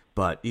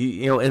 but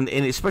and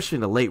especially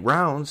in the late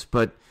rounds.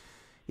 But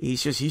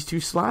he's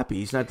too sloppy.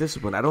 He's not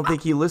disciplined. I don't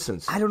think he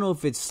listens. I don't know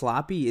if it's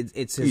sloppy.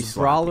 It's his he's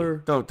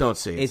brawler. Sloppy. Don't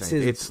say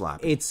it's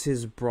sloppy. It's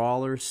his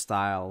brawler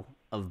style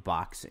of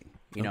boxing.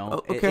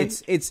 Okay.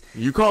 It's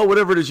you call it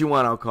whatever it is you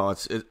want. I'll call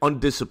it. It's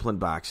undisciplined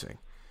boxing.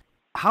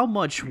 How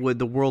much would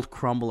the world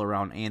crumble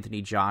around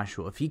Anthony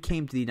Joshua if he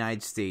came to the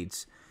United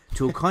States,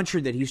 to a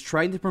country that he's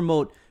trying to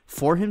promote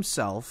for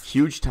himself?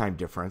 Huge time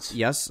difference.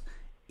 Yes.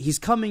 He's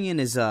coming in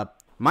as a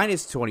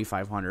minus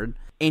 2,500,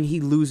 and he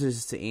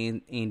loses to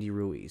Andy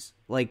Ruiz.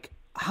 Like,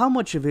 how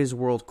much of his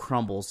world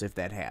crumbles if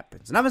that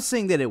happens? And I'm not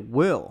saying that it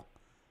will,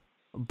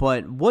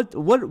 but what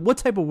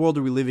type of world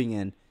are we living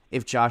in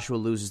if Joshua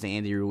loses to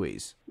Andy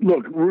Ruiz?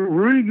 Look,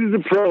 Ruiz is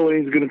a pro,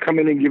 and he's going to come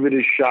in and give it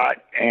a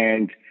shot,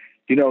 and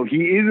he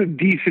is a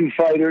decent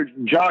fighter.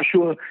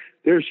 Joshua,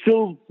 there's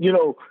still,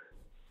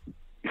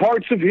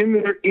 parts of him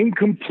that are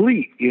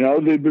incomplete.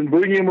 They've been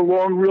bringing him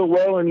along real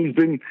well, and he's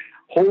been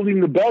holding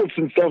the belts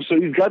and stuff, so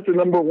he's got the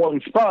number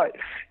 1 spot.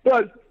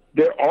 But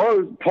there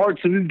are parts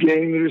of his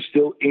game that are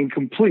still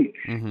incomplete.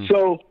 Mm-hmm.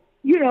 So,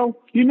 you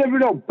never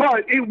know.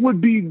 But it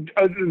would be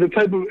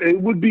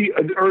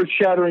an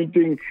earth-shattering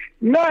thing,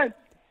 not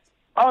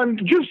on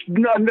just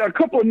a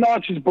couple of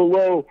notches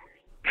below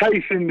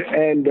Tyson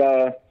and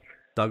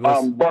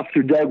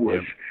Buster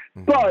Douglas.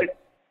 Yeah. Mm-hmm.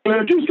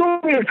 But just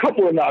only a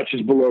couple of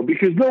notches below,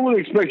 because no one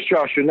expects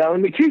Joshua. Now,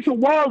 in the case of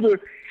Wilder,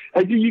 I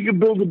think you can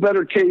build a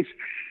better case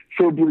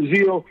for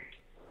Brazil.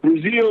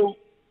 Brazil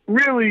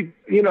really,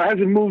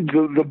 hasn't moved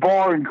the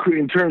bar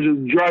in terms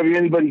of driving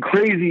anybody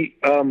crazy.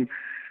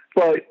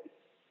 But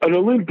an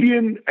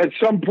Olympian at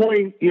some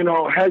point,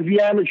 has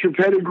the amateur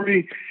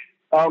pedigree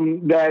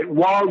that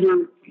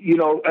Wilder,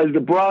 as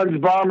the bronze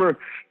bomber,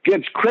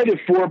 gets credit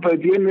for. But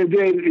at the end of the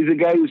day, is a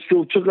guy who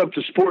still took up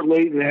the sport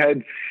late and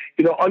had,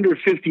 under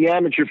 50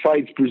 amateur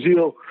fights.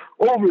 Brazil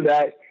over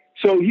that.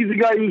 So he's a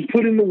guy who's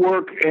put in the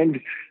work,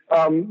 and,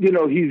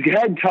 he's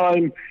had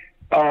time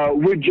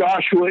with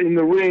Joshua in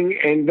the ring,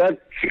 and that's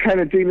the kind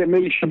of thing that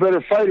makes you a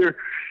better fighter.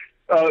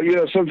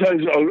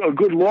 Sometimes a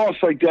good loss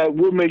like that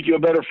will make you a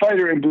better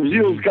fighter, and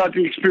Brazil's got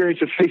the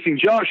experience of facing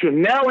Joshua.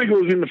 Now he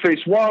goes in to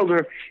face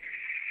Wilder,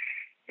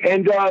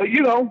 and,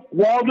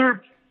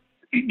 Wilder,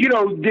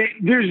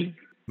 there's...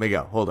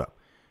 Miguel, hold up.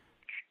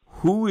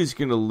 Who is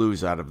going to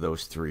lose out of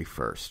those 3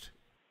 first?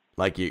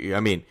 I want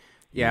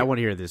to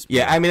hear this.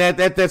 Yeah,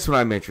 that's what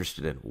I'm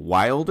interested in.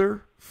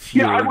 Wilder,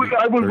 Fury, I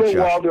would go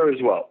Wilder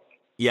as well.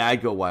 Yeah,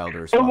 I'd go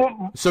Wilder as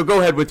well. So go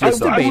ahead with your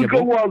thought. I would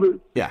go Wilder.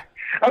 Yeah.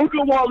 I would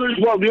go Wilder as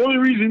well. The only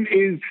reason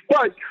is,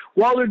 but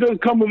Wilder does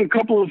come with a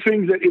couple of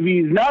things that if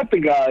he's not the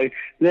guy,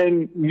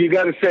 then you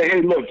got to say,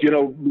 hey, look,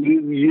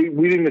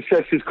 we didn't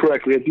assess this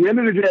correctly. At the end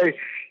of the day,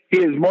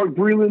 he has Mark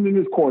Breland in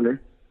his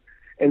corner.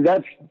 And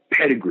that's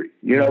pedigree.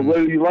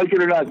 Whether you like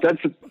it or not,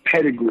 that's a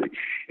pedigree.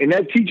 And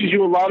that teaches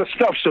you a lot of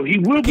stuff. So he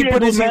will be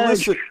able to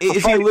manage.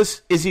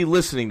 Is he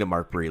listening to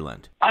Mark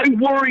Breland? I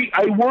worry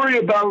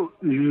about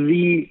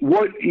there's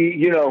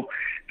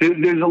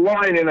a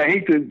line, and I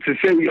hate to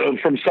say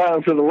from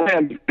Silence of the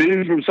Lambs, it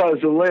is from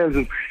Silence of the Lambs,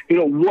 of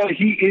what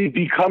he is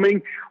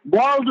becoming.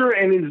 Wilder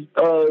and his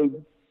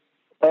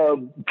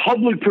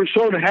public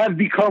persona have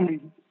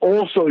become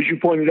also, as you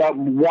pointed out,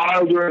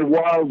 wilder and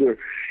wilder.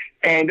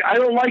 And I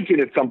don't like it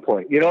at some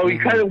point. He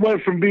kind of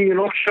went from being an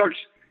oh shucks,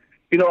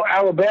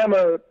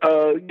 Alabama,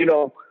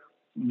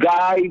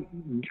 guy,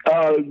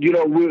 with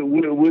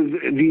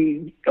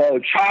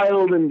the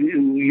child and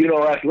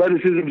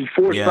athleticism is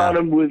forced on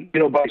him with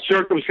by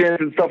circumstance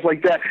and stuff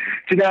like that.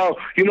 To now,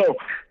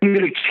 I'm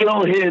going to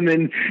kill him,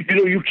 and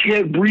you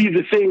can't breathe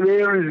the same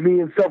air as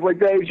me and stuff like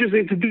that.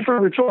 It's a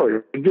different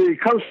rhetoric.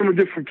 It comes from a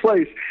different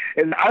place,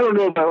 and I don't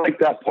know if I like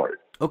that part.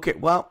 Okay,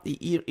 well,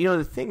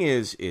 the thing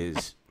is.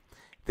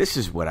 This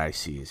is what I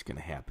see is going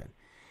to happen.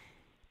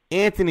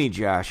 Anthony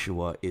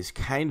Joshua is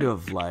kind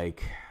of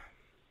like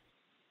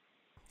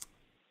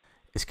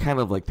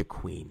the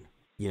queen.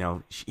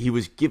 He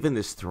was given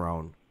this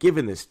throne,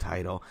 given this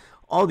title,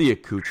 all the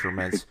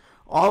accoutrements,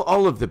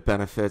 all of the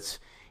benefits,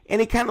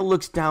 and he kind of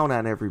looks down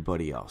on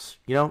everybody else.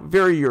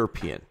 Very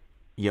European,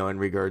 in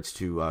regards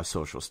to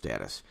social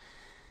status.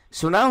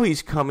 So now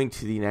he's coming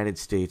to the United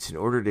States in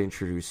order to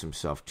introduce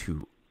himself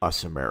to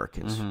us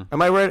Americans. Mm-hmm.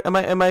 Am I right?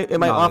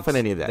 Am I off on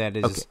any of that? That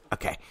is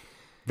okay.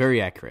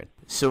 Very accurate.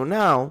 So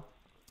now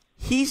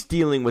he's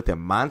dealing with a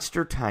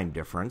monster time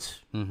difference.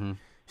 Mm-hmm.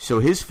 So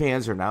his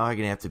fans are now going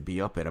to have to be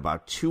up at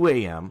about 2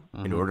 a.m.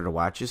 in order to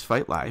watch his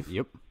fight live.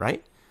 Yep.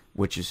 Right?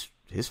 Which is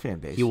his fan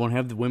base. He won't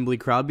have the Wembley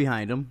crowd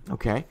behind him.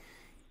 Okay.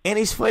 And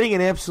he's fighting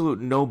an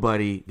absolute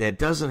nobody that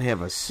doesn't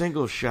have a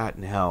single shot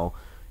in hell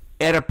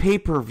at a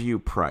pay-per-view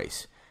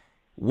price.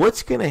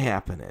 What's going to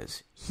happen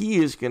is he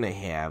is going to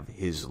have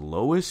his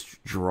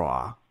lowest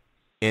draw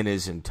in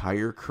his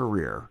entire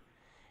career,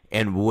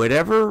 and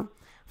whatever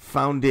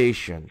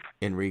foundation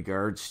in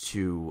regards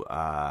to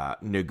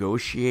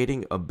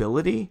negotiating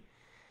ability,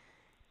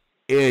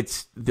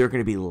 they're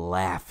going to be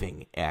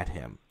laughing at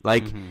him.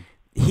 Like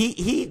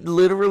he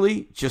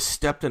literally just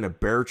stepped in a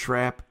bear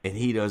trap, and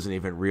he doesn't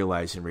even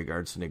realize in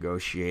regards to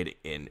negotiating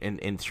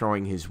and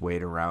throwing his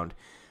weight around.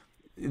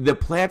 The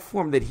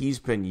platform that he's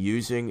been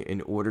using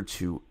in order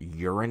to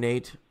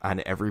urinate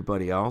on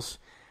everybody else,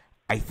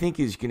 I think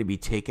is going to be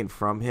taken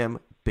from him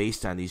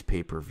based on these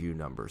pay-per-view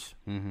numbers.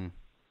 Mm-hmm.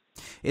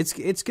 It's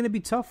going to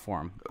be tough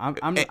for him.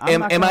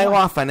 Am I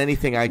off on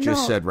anything I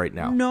just said right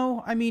now?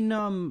 No, I mean,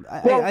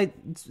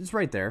 it's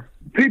right there.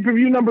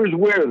 Pay-per-view numbers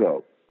where,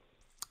 though?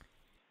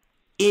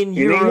 In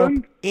Europe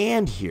England?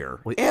 And here.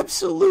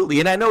 Absolutely.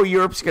 And I know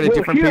Europe's got a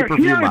different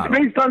pay-per-view model.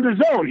 Here it's based on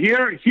the zone.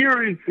 Here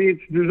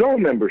it's the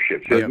zone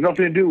membership. So it has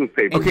nothing to do with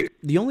pay-per-view. Okay.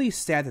 The only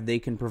stat that they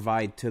can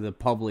provide to the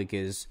public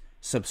is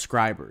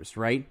subscribers,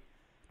 right?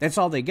 That's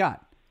all they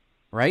got,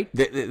 right?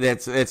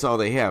 That's all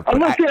they have.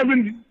 Unless they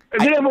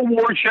have a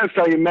war chest,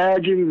 I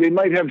imagine. They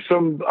might have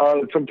some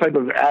type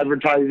of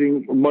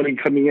advertising money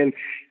coming in.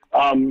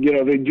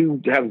 They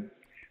do have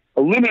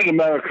a limited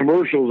amount of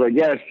commercials, I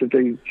guess, that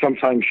they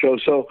sometimes show.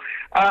 So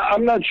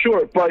I'm not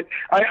sure. But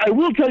I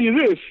will tell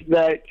you this,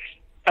 that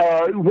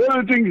one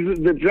of the things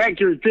that's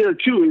accurate there,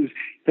 too, is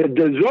that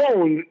the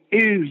zone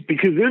is,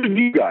 because they're the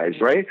new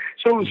guys, right?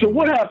 So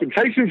what happened?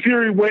 Tyson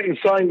Fury went and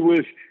signed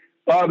with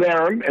Bob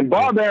Arum, and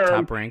Bob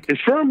Arum is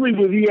firmly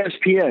with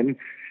ESPN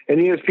and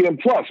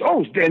ESPN Plus.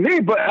 Oh, and they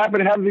happen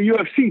to have the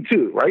UFC,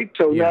 too, right?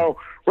 So now,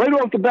 right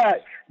off the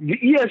bat, the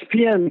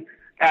ESPN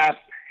app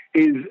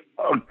is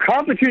a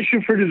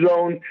competition for the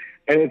zone,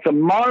 and it's a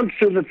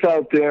monster that's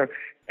out there.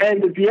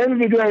 And at the end of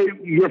the day,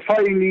 you're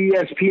fighting the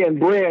ESPN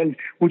brand,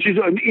 which is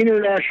an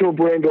international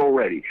brand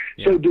already.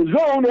 Yeah. So the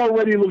zone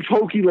already looks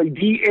hokey, like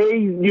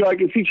D-A, I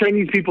can see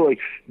Chinese people like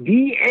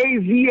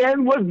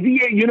D-A-Z-N, what's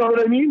D-A, you know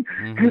what I mean?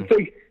 Mm-hmm. It's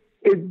like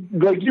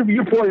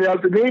you're pointing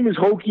out, the name is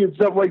hokey and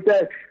stuff like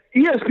that.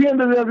 ESPN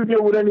doesn't have to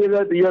deal with any of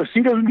that. The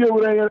UFC doesn't deal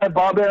with any of that.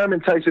 Bob Arum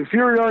and Tyson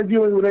Fury aren't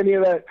dealing with any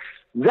of that.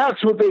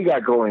 That's what they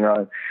got going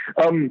on.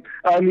 On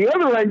the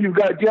other end, you've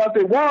got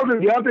Deontay Wilder.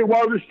 Deontay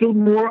Wilder's still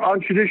more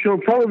on traditional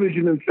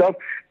television and stuff,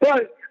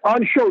 but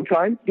on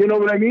Showtime, you know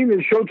what I mean?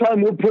 And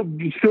Showtime will put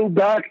still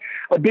back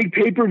a big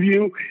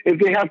pay-per-view if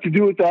they have to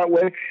do it that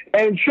way.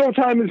 And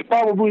Showtime is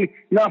probably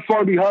not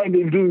far behind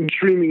in doing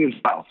streaming as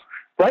well,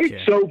 right?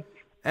 Yeah. So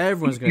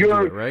everyone's going to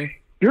do it, right?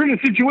 You're in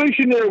a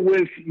situation there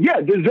with,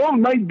 the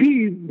zone might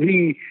be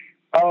the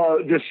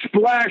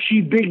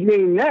splashy big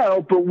name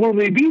now, but will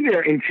they be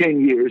there in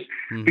 10 years?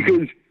 Mm-hmm.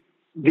 Because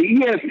the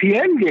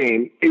ESPN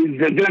game is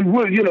that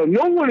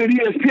no one at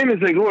ESPN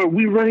is like, oh, are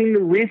we running the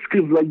risk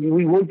of like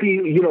we won't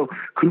be,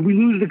 could we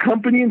lose the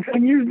company in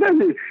 10 years?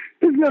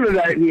 There's none of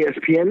that at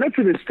ESPN. That's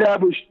an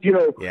established,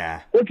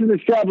 that's an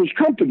established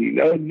company.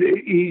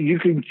 You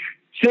can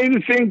say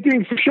the same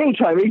thing for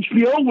Showtime.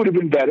 HBO would have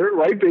been better,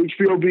 right? The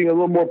HBO being a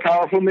little more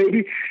powerful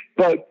maybe,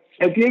 but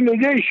at the end of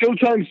the day,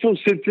 Showtime still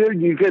sits there.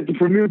 You get the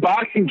premier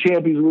boxing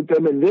champions with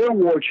them and their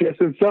war chests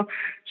and stuff.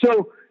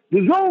 So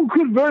the Zone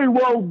could very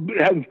well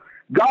have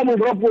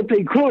gobbled up what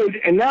they could,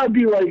 and now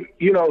be like,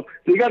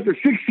 they got the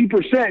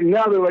 60%, and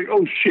now they're like,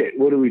 oh shit,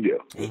 what do we do?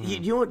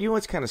 You know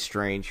what's kind of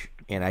strange,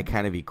 and I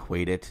kind of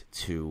equate it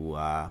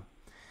to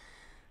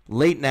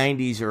late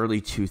 90s,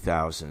 early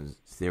 2000s.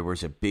 There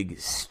was a big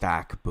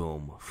stock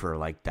boom for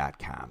like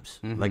 .coms.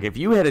 Mm-hmm. Like if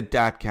you had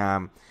a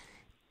 .com,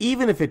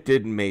 even if it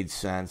didn't make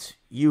sense,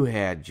 you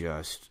had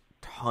just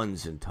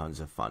tons and tons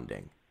of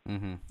funding.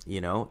 Mm-hmm.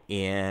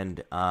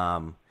 And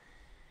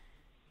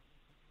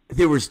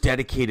there was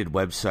dedicated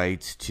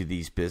websites to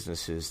these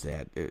businesses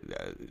that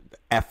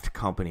F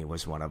Company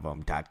was one of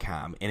them,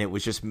 .com, and it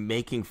was just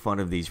making fun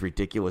of these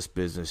ridiculous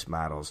business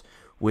models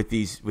with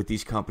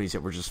these companies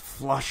that were just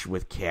flush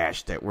with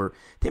cash they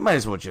might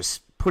as well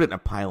just put it in a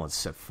pile and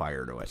set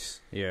fire to it.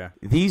 Yeah.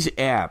 These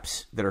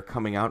apps that are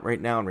coming out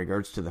right now in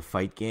regards to the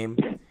fight game,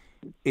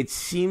 it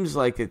seems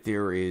like that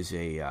there is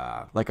a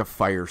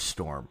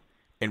firestorm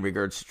in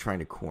regards to trying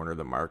to corner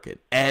the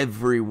market.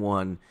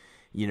 Everyone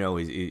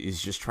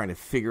is just trying to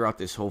figure out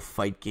this whole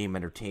fight game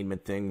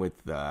entertainment thing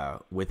with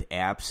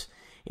apps.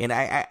 And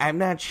I'm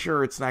not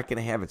sure it's not going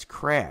to have its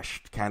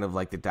crash, kind of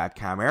like the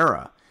 .com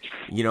era,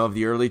 of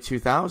the early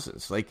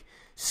 2000s. Like,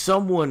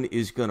 someone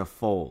is going to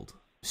fold.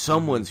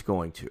 Someone's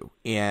going to.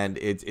 And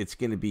it's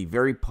going to be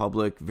very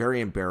public,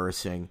 very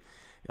embarrassing,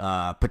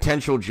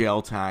 potential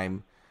jail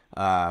time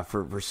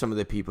for some of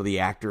the people, the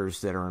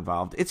actors that are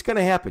involved. It's going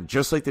to happen,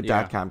 just like the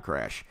 .com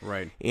crash.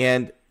 Right.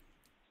 And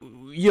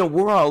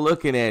we're all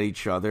looking at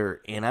each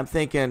other, and I'm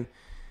thinking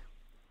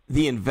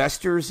the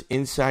investors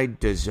inside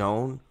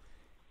DAZN,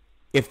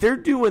 if they're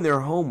doing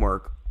their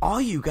homework,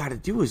 all you got to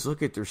do is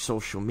look at their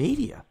social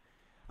media.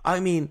 I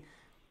mean,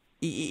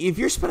 if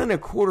you're spending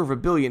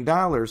 $250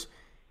 million,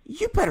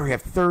 you better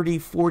have 30,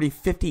 40,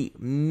 50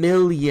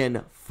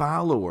 million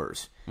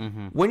followers.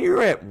 Mm-hmm. When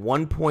you're at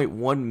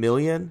 1.1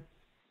 million,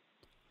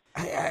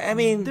 I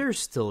mean... They're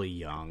still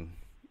young.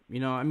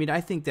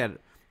 I think that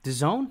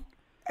DAZN...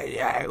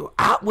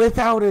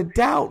 Without a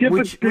doubt,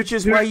 which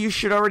is why you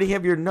should already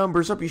have your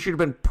numbers up. You should have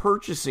been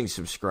purchasing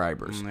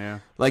subscribers. Yeah.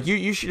 Like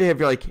you should have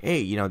like,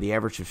 hey, the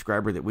average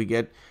subscriber that we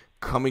get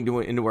coming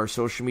into our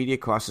social media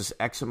costs us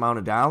X amount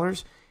of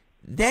dollars.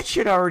 That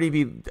should already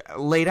be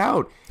laid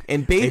out.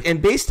 And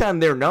based on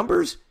their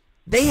numbers,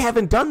 they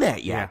haven't done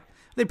that yet. Yeah.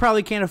 They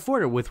probably can't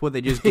afford it with what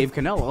they just gave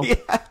Canelo.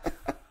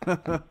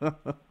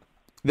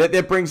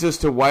 That brings us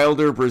to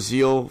Wilder,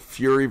 Brazil,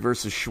 Fury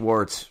versus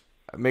Schwartz.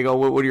 Miguel,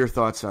 what are your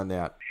thoughts on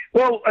that?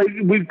 Well,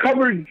 we've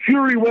covered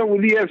Fury went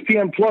with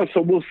ESPN Plus, so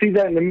we'll see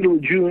that in the middle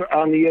of June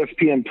on the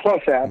ESPN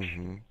Plus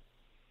apps,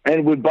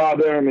 and with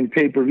Bob Arum in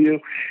pay-per-view.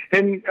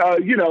 And,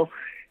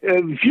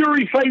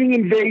 Fury fighting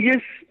in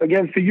Vegas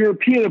against a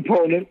European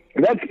opponent,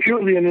 that's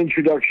purely an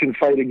introduction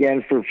fight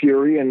again for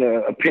Fury and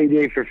a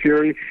payday for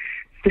Fury.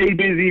 Stay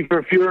busy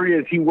for Fury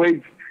as he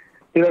waits,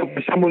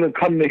 for someone to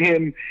come to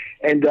him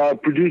and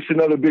produce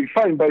another big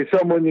fight. And by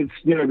someone, it's,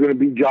 going to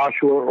be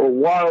Joshua or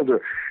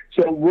Wilder.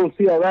 So we'll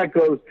see how that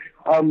goes.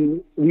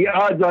 The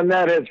odds on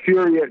that has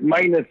Fury at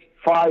minus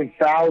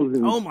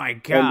 5,000. Oh my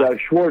God! And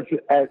Schwartz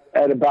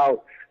at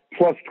about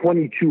plus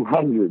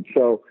 2,200.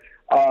 So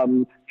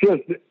again,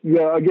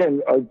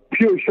 a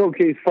pure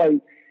showcase fight.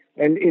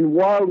 And in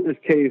Wilder's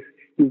case,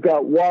 you've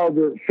got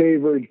Wilder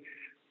favored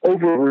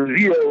over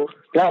Brazil.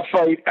 That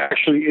fight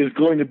actually is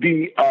going to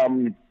be,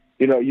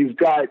 you've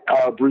got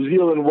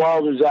Brazil and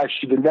Wilder's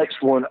actually the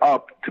next one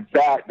up to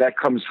bat. That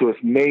comes to us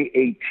May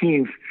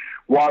 18th.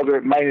 Wilder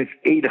at minus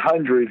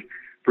 800,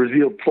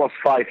 Brazil plus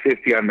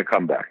 550 on the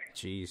comeback.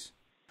 Jeez.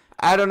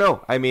 I don't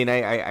know. I mean,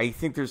 I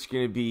think there's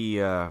going to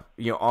be,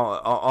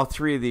 all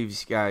three of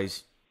these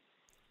guys,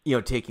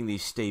 taking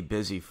these stay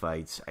busy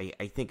fights.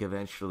 I think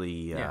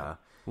eventually...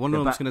 one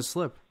of them's going to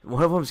slip.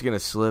 One of them's going to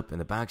slip, and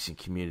the boxing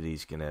community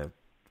is going to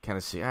kind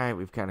of say, all right,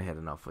 we've kind of had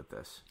enough with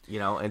this.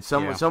 And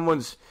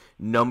someone's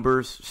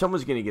numbers,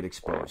 someone's going to get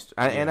exposed.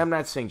 And I'm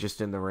not saying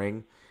just in the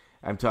ring.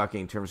 I'm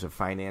talking in terms of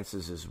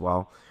finances as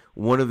well.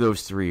 One of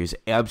those three is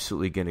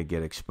absolutely going to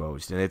get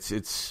exposed, and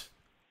it's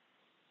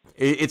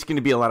going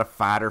to be a lot of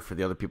fodder for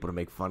the other people to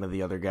make fun of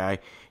the other guy.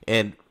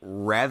 And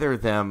rather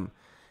than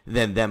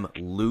them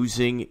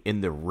losing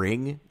in the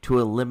ring to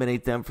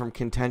eliminate them from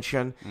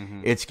contention,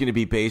 it's going to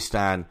be based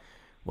on,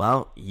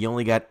 well, you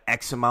only got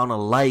X amount of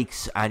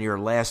likes on your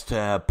last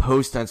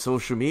post on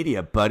social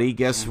media, buddy.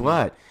 Guess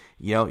what?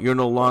 You're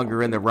no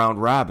longer in the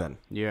round robin.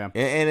 Yeah,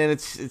 and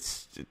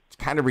it's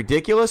kind of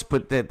ridiculous,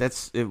 but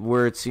that's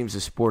where it seems the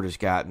sport has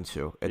gotten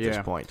to at this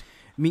point.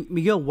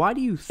 Miguel, why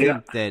do you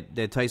think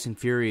that Tyson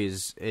Fury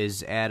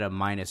is at a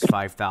minus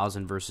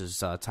 5,000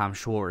 versus Tom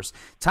Schwarz?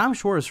 Tom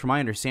Schwarz, from my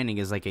understanding,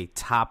 is like a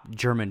top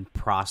German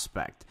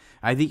prospect.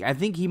 I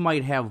think he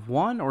might have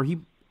one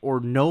or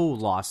no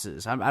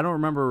losses. I don't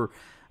remember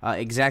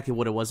exactly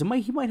what it was.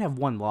 He might have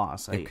one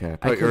loss. Okay,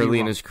 probably early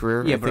in his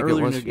career. Yeah, I but think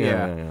early it was. in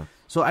yeah.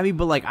 So I mean,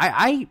 but like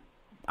I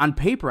on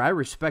paper, I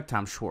respect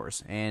Tom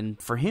Schwarz,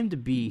 and for him to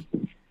be,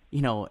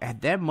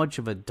 at that much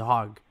of a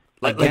dog.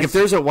 Like if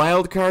there's a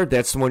wild card,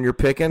 that's the one you're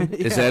picking?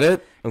 Yeah. Is that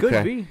it?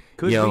 Okay.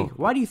 Could be.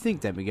 Why do you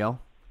think that,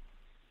 Miguel?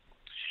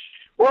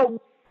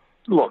 Well,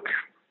 look,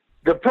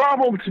 the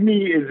problem to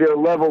me is there are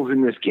levels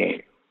in this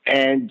game.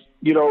 And,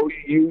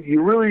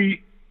 you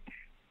really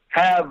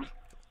have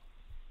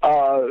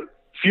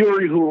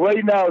Fury, who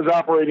right now is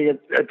operating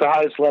at the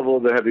highest level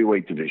of the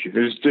heavyweight division.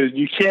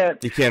 You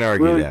can't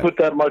argue really that. Put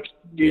that much.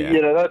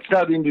 That's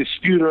not in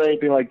dispute or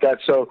anything like that.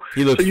 So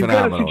you've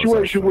got a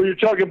situation where you're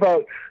talking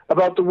about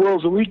the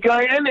world's elite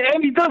guy, and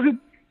he does it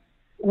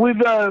with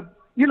a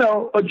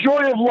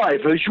joy of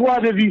life, a joie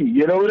de vivre.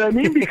 You know what I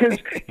mean? Because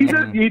he's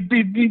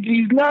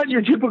not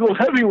your typical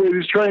heavyweight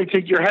who's trying to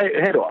take your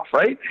head off,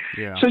 right?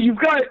 Yeah. So you've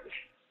got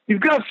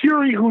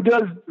Fury who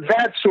does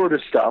that sort of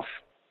stuff.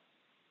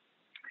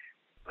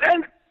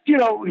 And,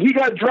 he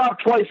got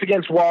dropped twice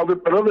against Wilder,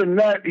 but other than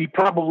that, he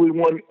probably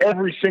won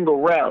every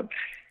single round.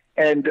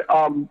 And,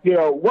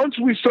 once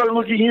we start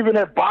looking even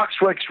at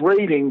BoxRec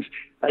ratings,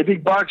 I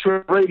think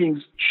BoxRec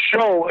ratings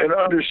show and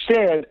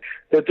understand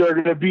that there are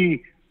going to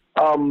be,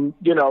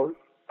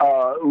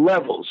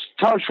 levels.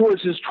 Tom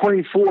Schwarz is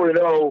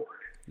 24-0,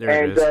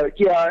 and,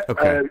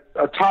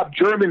 a top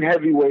German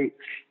heavyweight.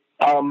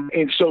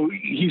 And so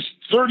he's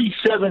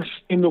 37th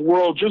in the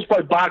world just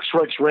by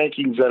BoxRec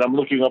rankings that I'm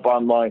looking up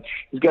online.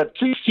 He's got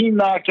 16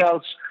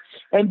 knockouts,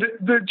 and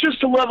just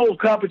the level of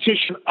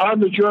competition on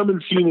the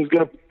German scene is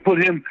going to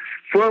put him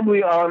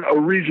firmly on a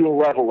regional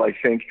level, I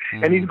think.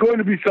 Mm-hmm. And he's going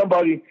to be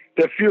somebody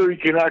that Fury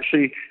can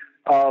actually, is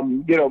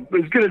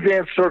going to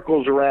dance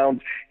circles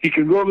around. He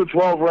can go to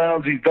 12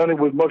 rounds. He's done it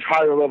with much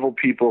higher level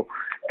people.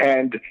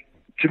 And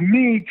to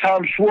me,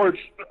 Tom Schwarz,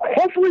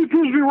 hopefully he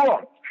proves me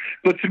wrong,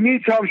 but to me,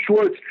 Tom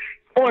Schwarz,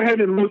 go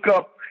ahead and look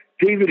up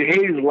David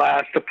Hayes'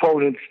 last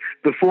opponents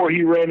before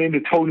he ran into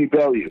Tony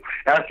Bellew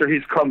after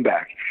his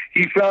comeback.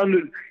 He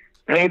found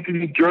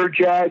Anthony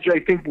Jurjaj, I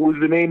think was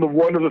the name of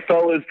one of the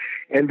fellas,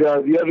 and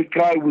the other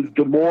guy was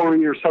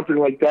Demori or something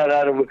like that.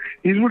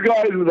 These were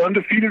guys with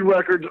undefeated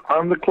records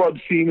on the club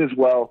scene as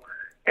well,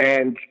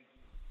 and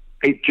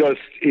it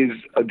just is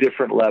a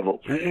different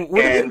level. Do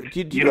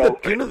you know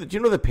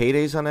the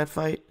paydays on that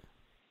fight?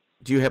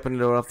 Do you happen to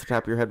know it off the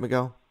top of your head,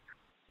 Miguel?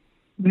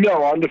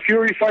 No, on the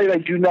Fury fight, I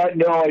do not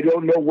know. I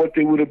don't know what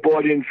they would have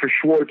bought in for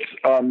Schwarz.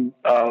 I'm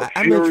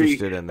Fury,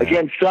 interested in that.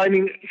 Again,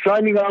 signing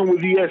on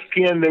with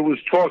ESPN, there was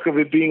talk of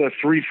it being a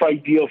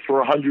 3-fight deal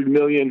for $100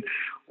 million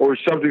or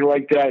something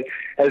like that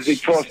as they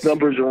toss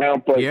numbers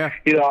around. But, I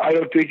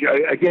don't think,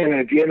 again,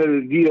 at the end of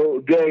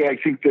the day, I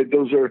think that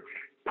those are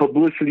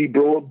publicity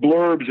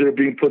blurbs that are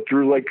being put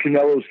through, like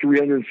Canelo's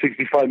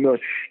 $365 million.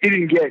 He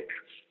didn't get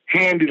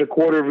handed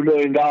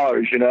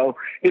 $250,000.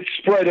 It's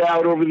spread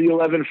out over the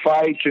 11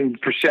 fights and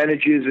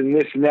percentages and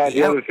this and that,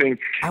 the other thing.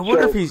 I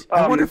wonder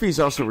if he's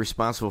also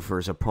responsible for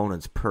his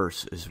opponent's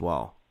purse as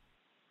well.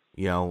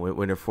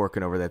 When they're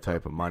forking over that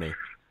type of money.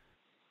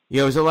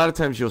 There's a lot of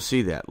times you'll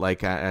see that,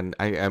 like, on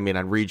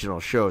regional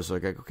shows,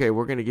 like, okay,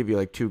 we're going to give you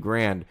like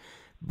 $2,000,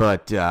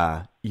 but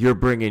you're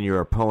bringing your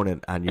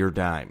opponent on your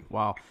dime.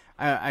 Wow.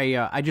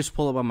 I just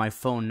pulled up on my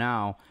phone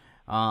now.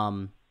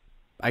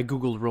 I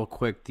Googled real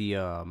quick the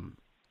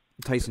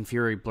Tyson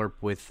Fury blurb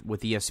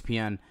with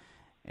ESPN,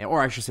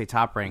 or I should say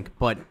Top Rank,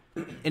 but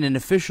in an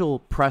official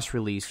press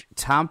release,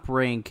 Top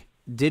Rank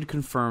did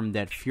confirm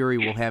that Fury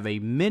will have a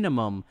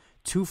minimum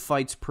 2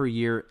 fights per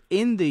year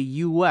in the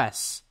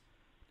U.S.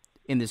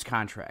 in this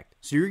contract.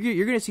 So you're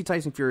going to see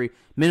Tyson Fury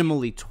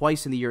minimally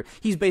twice in the year.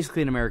 He's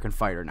basically an American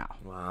fighter now.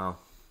 Wow.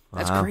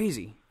 That's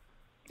crazy.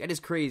 That is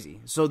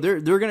crazy. So they're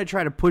going to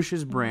try to push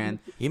his brand.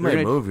 He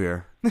might move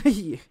here.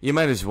 You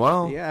might as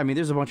well. Yeah, I mean,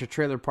 there's a bunch of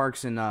trailer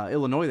parks in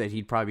Illinois that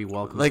he'd probably be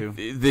welcome to. Like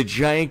the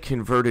giant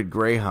converted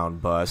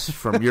Greyhound bus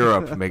from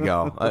Europe,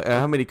 Miguel.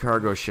 How many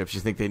cargo ships do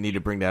you think they need to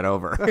bring that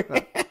over?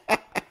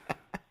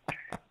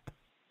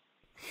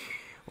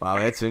 Wow,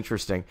 that's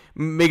interesting.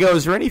 Miguel,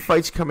 is there any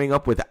fights coming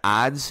up with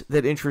odds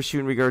that interest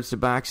you in regards to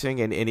boxing,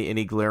 and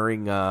any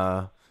glaring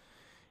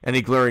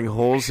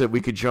holes that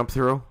we could jump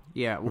through?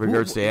 Yeah, in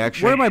regards to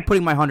action. Where am I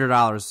putting my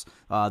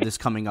 $100 this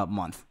coming up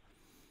month?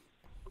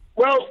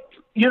 Well,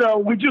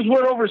 we just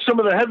went over some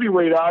of the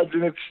heavyweight odds,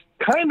 and it's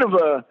kind of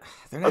a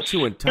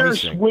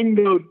scarce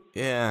window.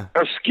 Yeah,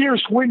 a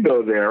scarce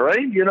window there, right?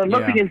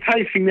 Nothing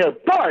enticing there.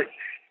 But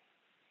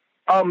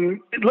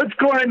let's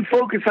go ahead and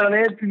focus on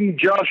Anthony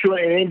Joshua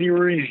and Andy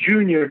Ruiz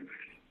Jr.,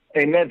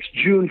 and that's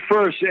June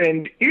 1st.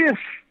 And if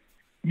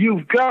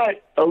you've got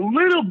a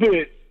little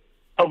bit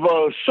of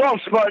a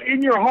soft spot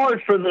in your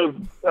heart for the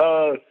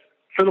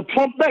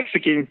plump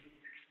Mexican,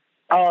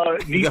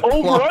 the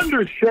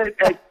over-under set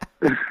at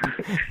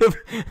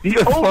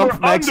The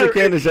plump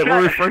Mexican, is that what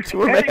we refer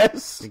to him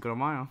as? Cinco de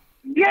Mayo.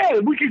 Yeah,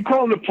 we could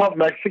call him the plump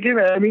Mexican.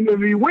 I mean, if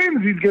he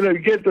wins, he's going to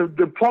get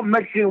the plump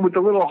Mexican with the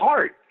little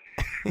heart.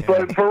 Yeah.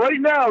 But for right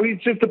now, he's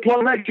just a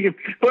plump Mexican.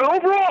 But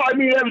overall, I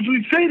mean, as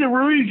we say to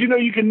Ruiz,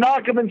 you can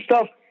knock him and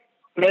stuff.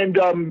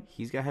 And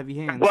he's got heavy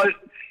hands. But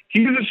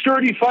he's a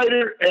sturdy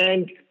fighter,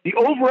 and the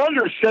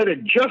over-under is set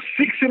at just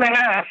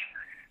 6.5.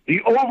 The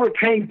over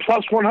paying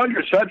plus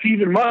 100, so that's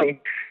even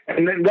money.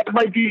 And then that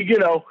might be,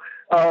 a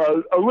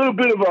little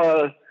bit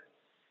of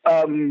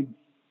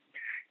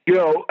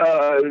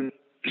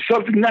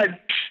something not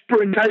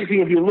super enticing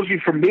if you're looking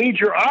for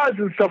major odds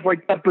and stuff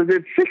like that. But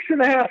at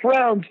 6.5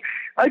 rounds,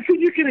 I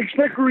think you can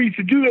expect Ruiz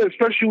to do that,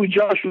 especially with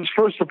Joshua's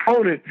first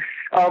opponent.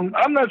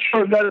 I'm not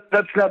sure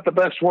that's not the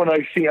best one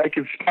I see. I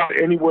can spot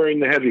anywhere in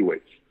the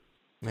heavyweights.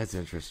 That's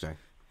interesting.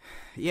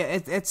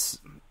 Yeah,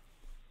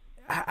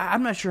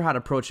 I'm not sure how to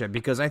approach that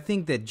because I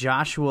think that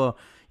Joshua,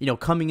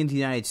 coming into the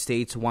United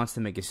States, wants to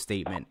make a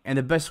statement. And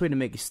the best way to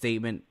make a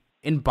statement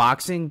in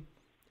boxing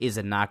is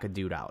to knock a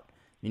dude out.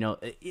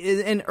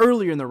 And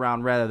earlier in the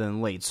round rather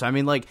than late. So, I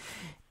mean,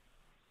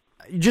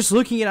 just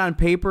looking at it on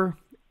paper,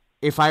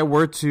 if I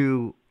were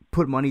to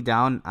put money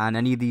down on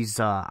any of these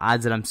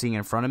odds that I'm seeing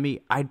in front of me,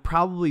 I'd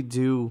probably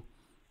do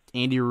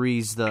Andy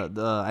Ruiz.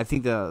 I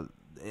think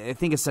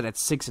it's set at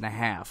 6.5.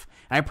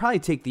 And I'd probably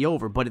take the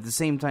over, but at the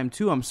same time,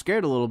 too, I'm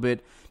scared a little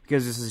bit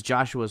because this is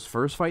Joshua's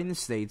first fight in the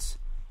States,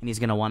 and he's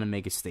going to want to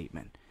make a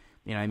statement.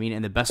 You know what I mean?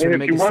 And the best way to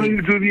make a statement... if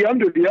you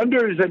wanted to do the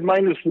under is at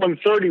minus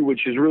 130,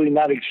 which is really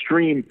not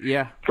extreme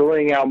for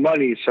laying out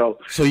money. So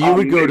you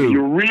would go to... If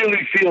you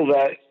really feel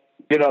that,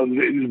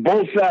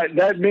 both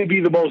that may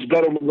be the most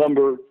bettable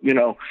number,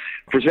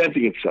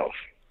 presenting itself.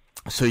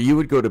 So you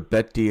would go to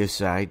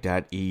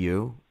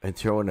betdsi.eu and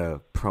throw in a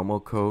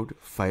promo code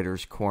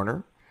Fighters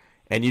Corner,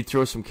 and you'd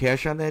throw some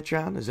cash on that,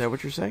 John? Is that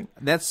what you're saying?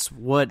 That's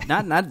what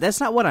that's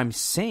not what I'm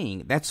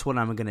saying. That's what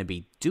I'm going to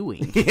be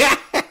doing. Yeah.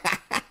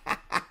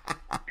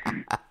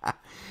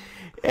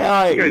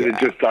 You guys are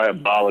just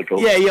diabolical.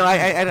 Yeah,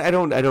 I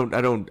don't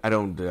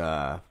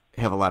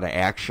have a lot of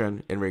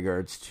action in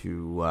regards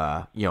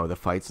to the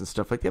fights and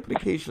stuff like that, but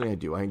occasionally I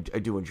do. I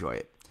do enjoy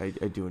it. I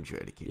do enjoy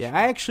it occasionally. Yeah,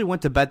 I actually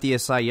went to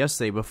BetDSI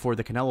yesterday before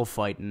the Canelo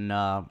fight and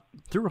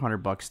threw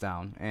 $100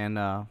 down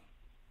and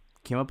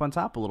came up on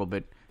top a little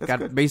bit. Got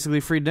good.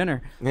 Basically free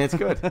dinner. That's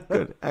good.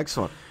 Good.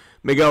 Excellent.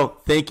 Miguel,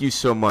 thank you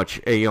so much.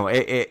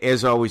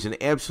 As always, an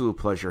absolute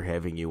pleasure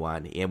having you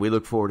on, and we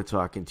look forward to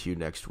talking to you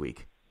next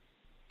week.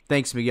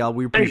 Thanks, Miguel.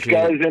 We appreciate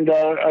it. Thanks, guys, and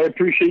I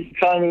appreciate the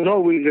time as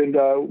always, and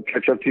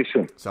catch up to you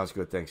soon. Sounds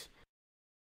good. Thanks.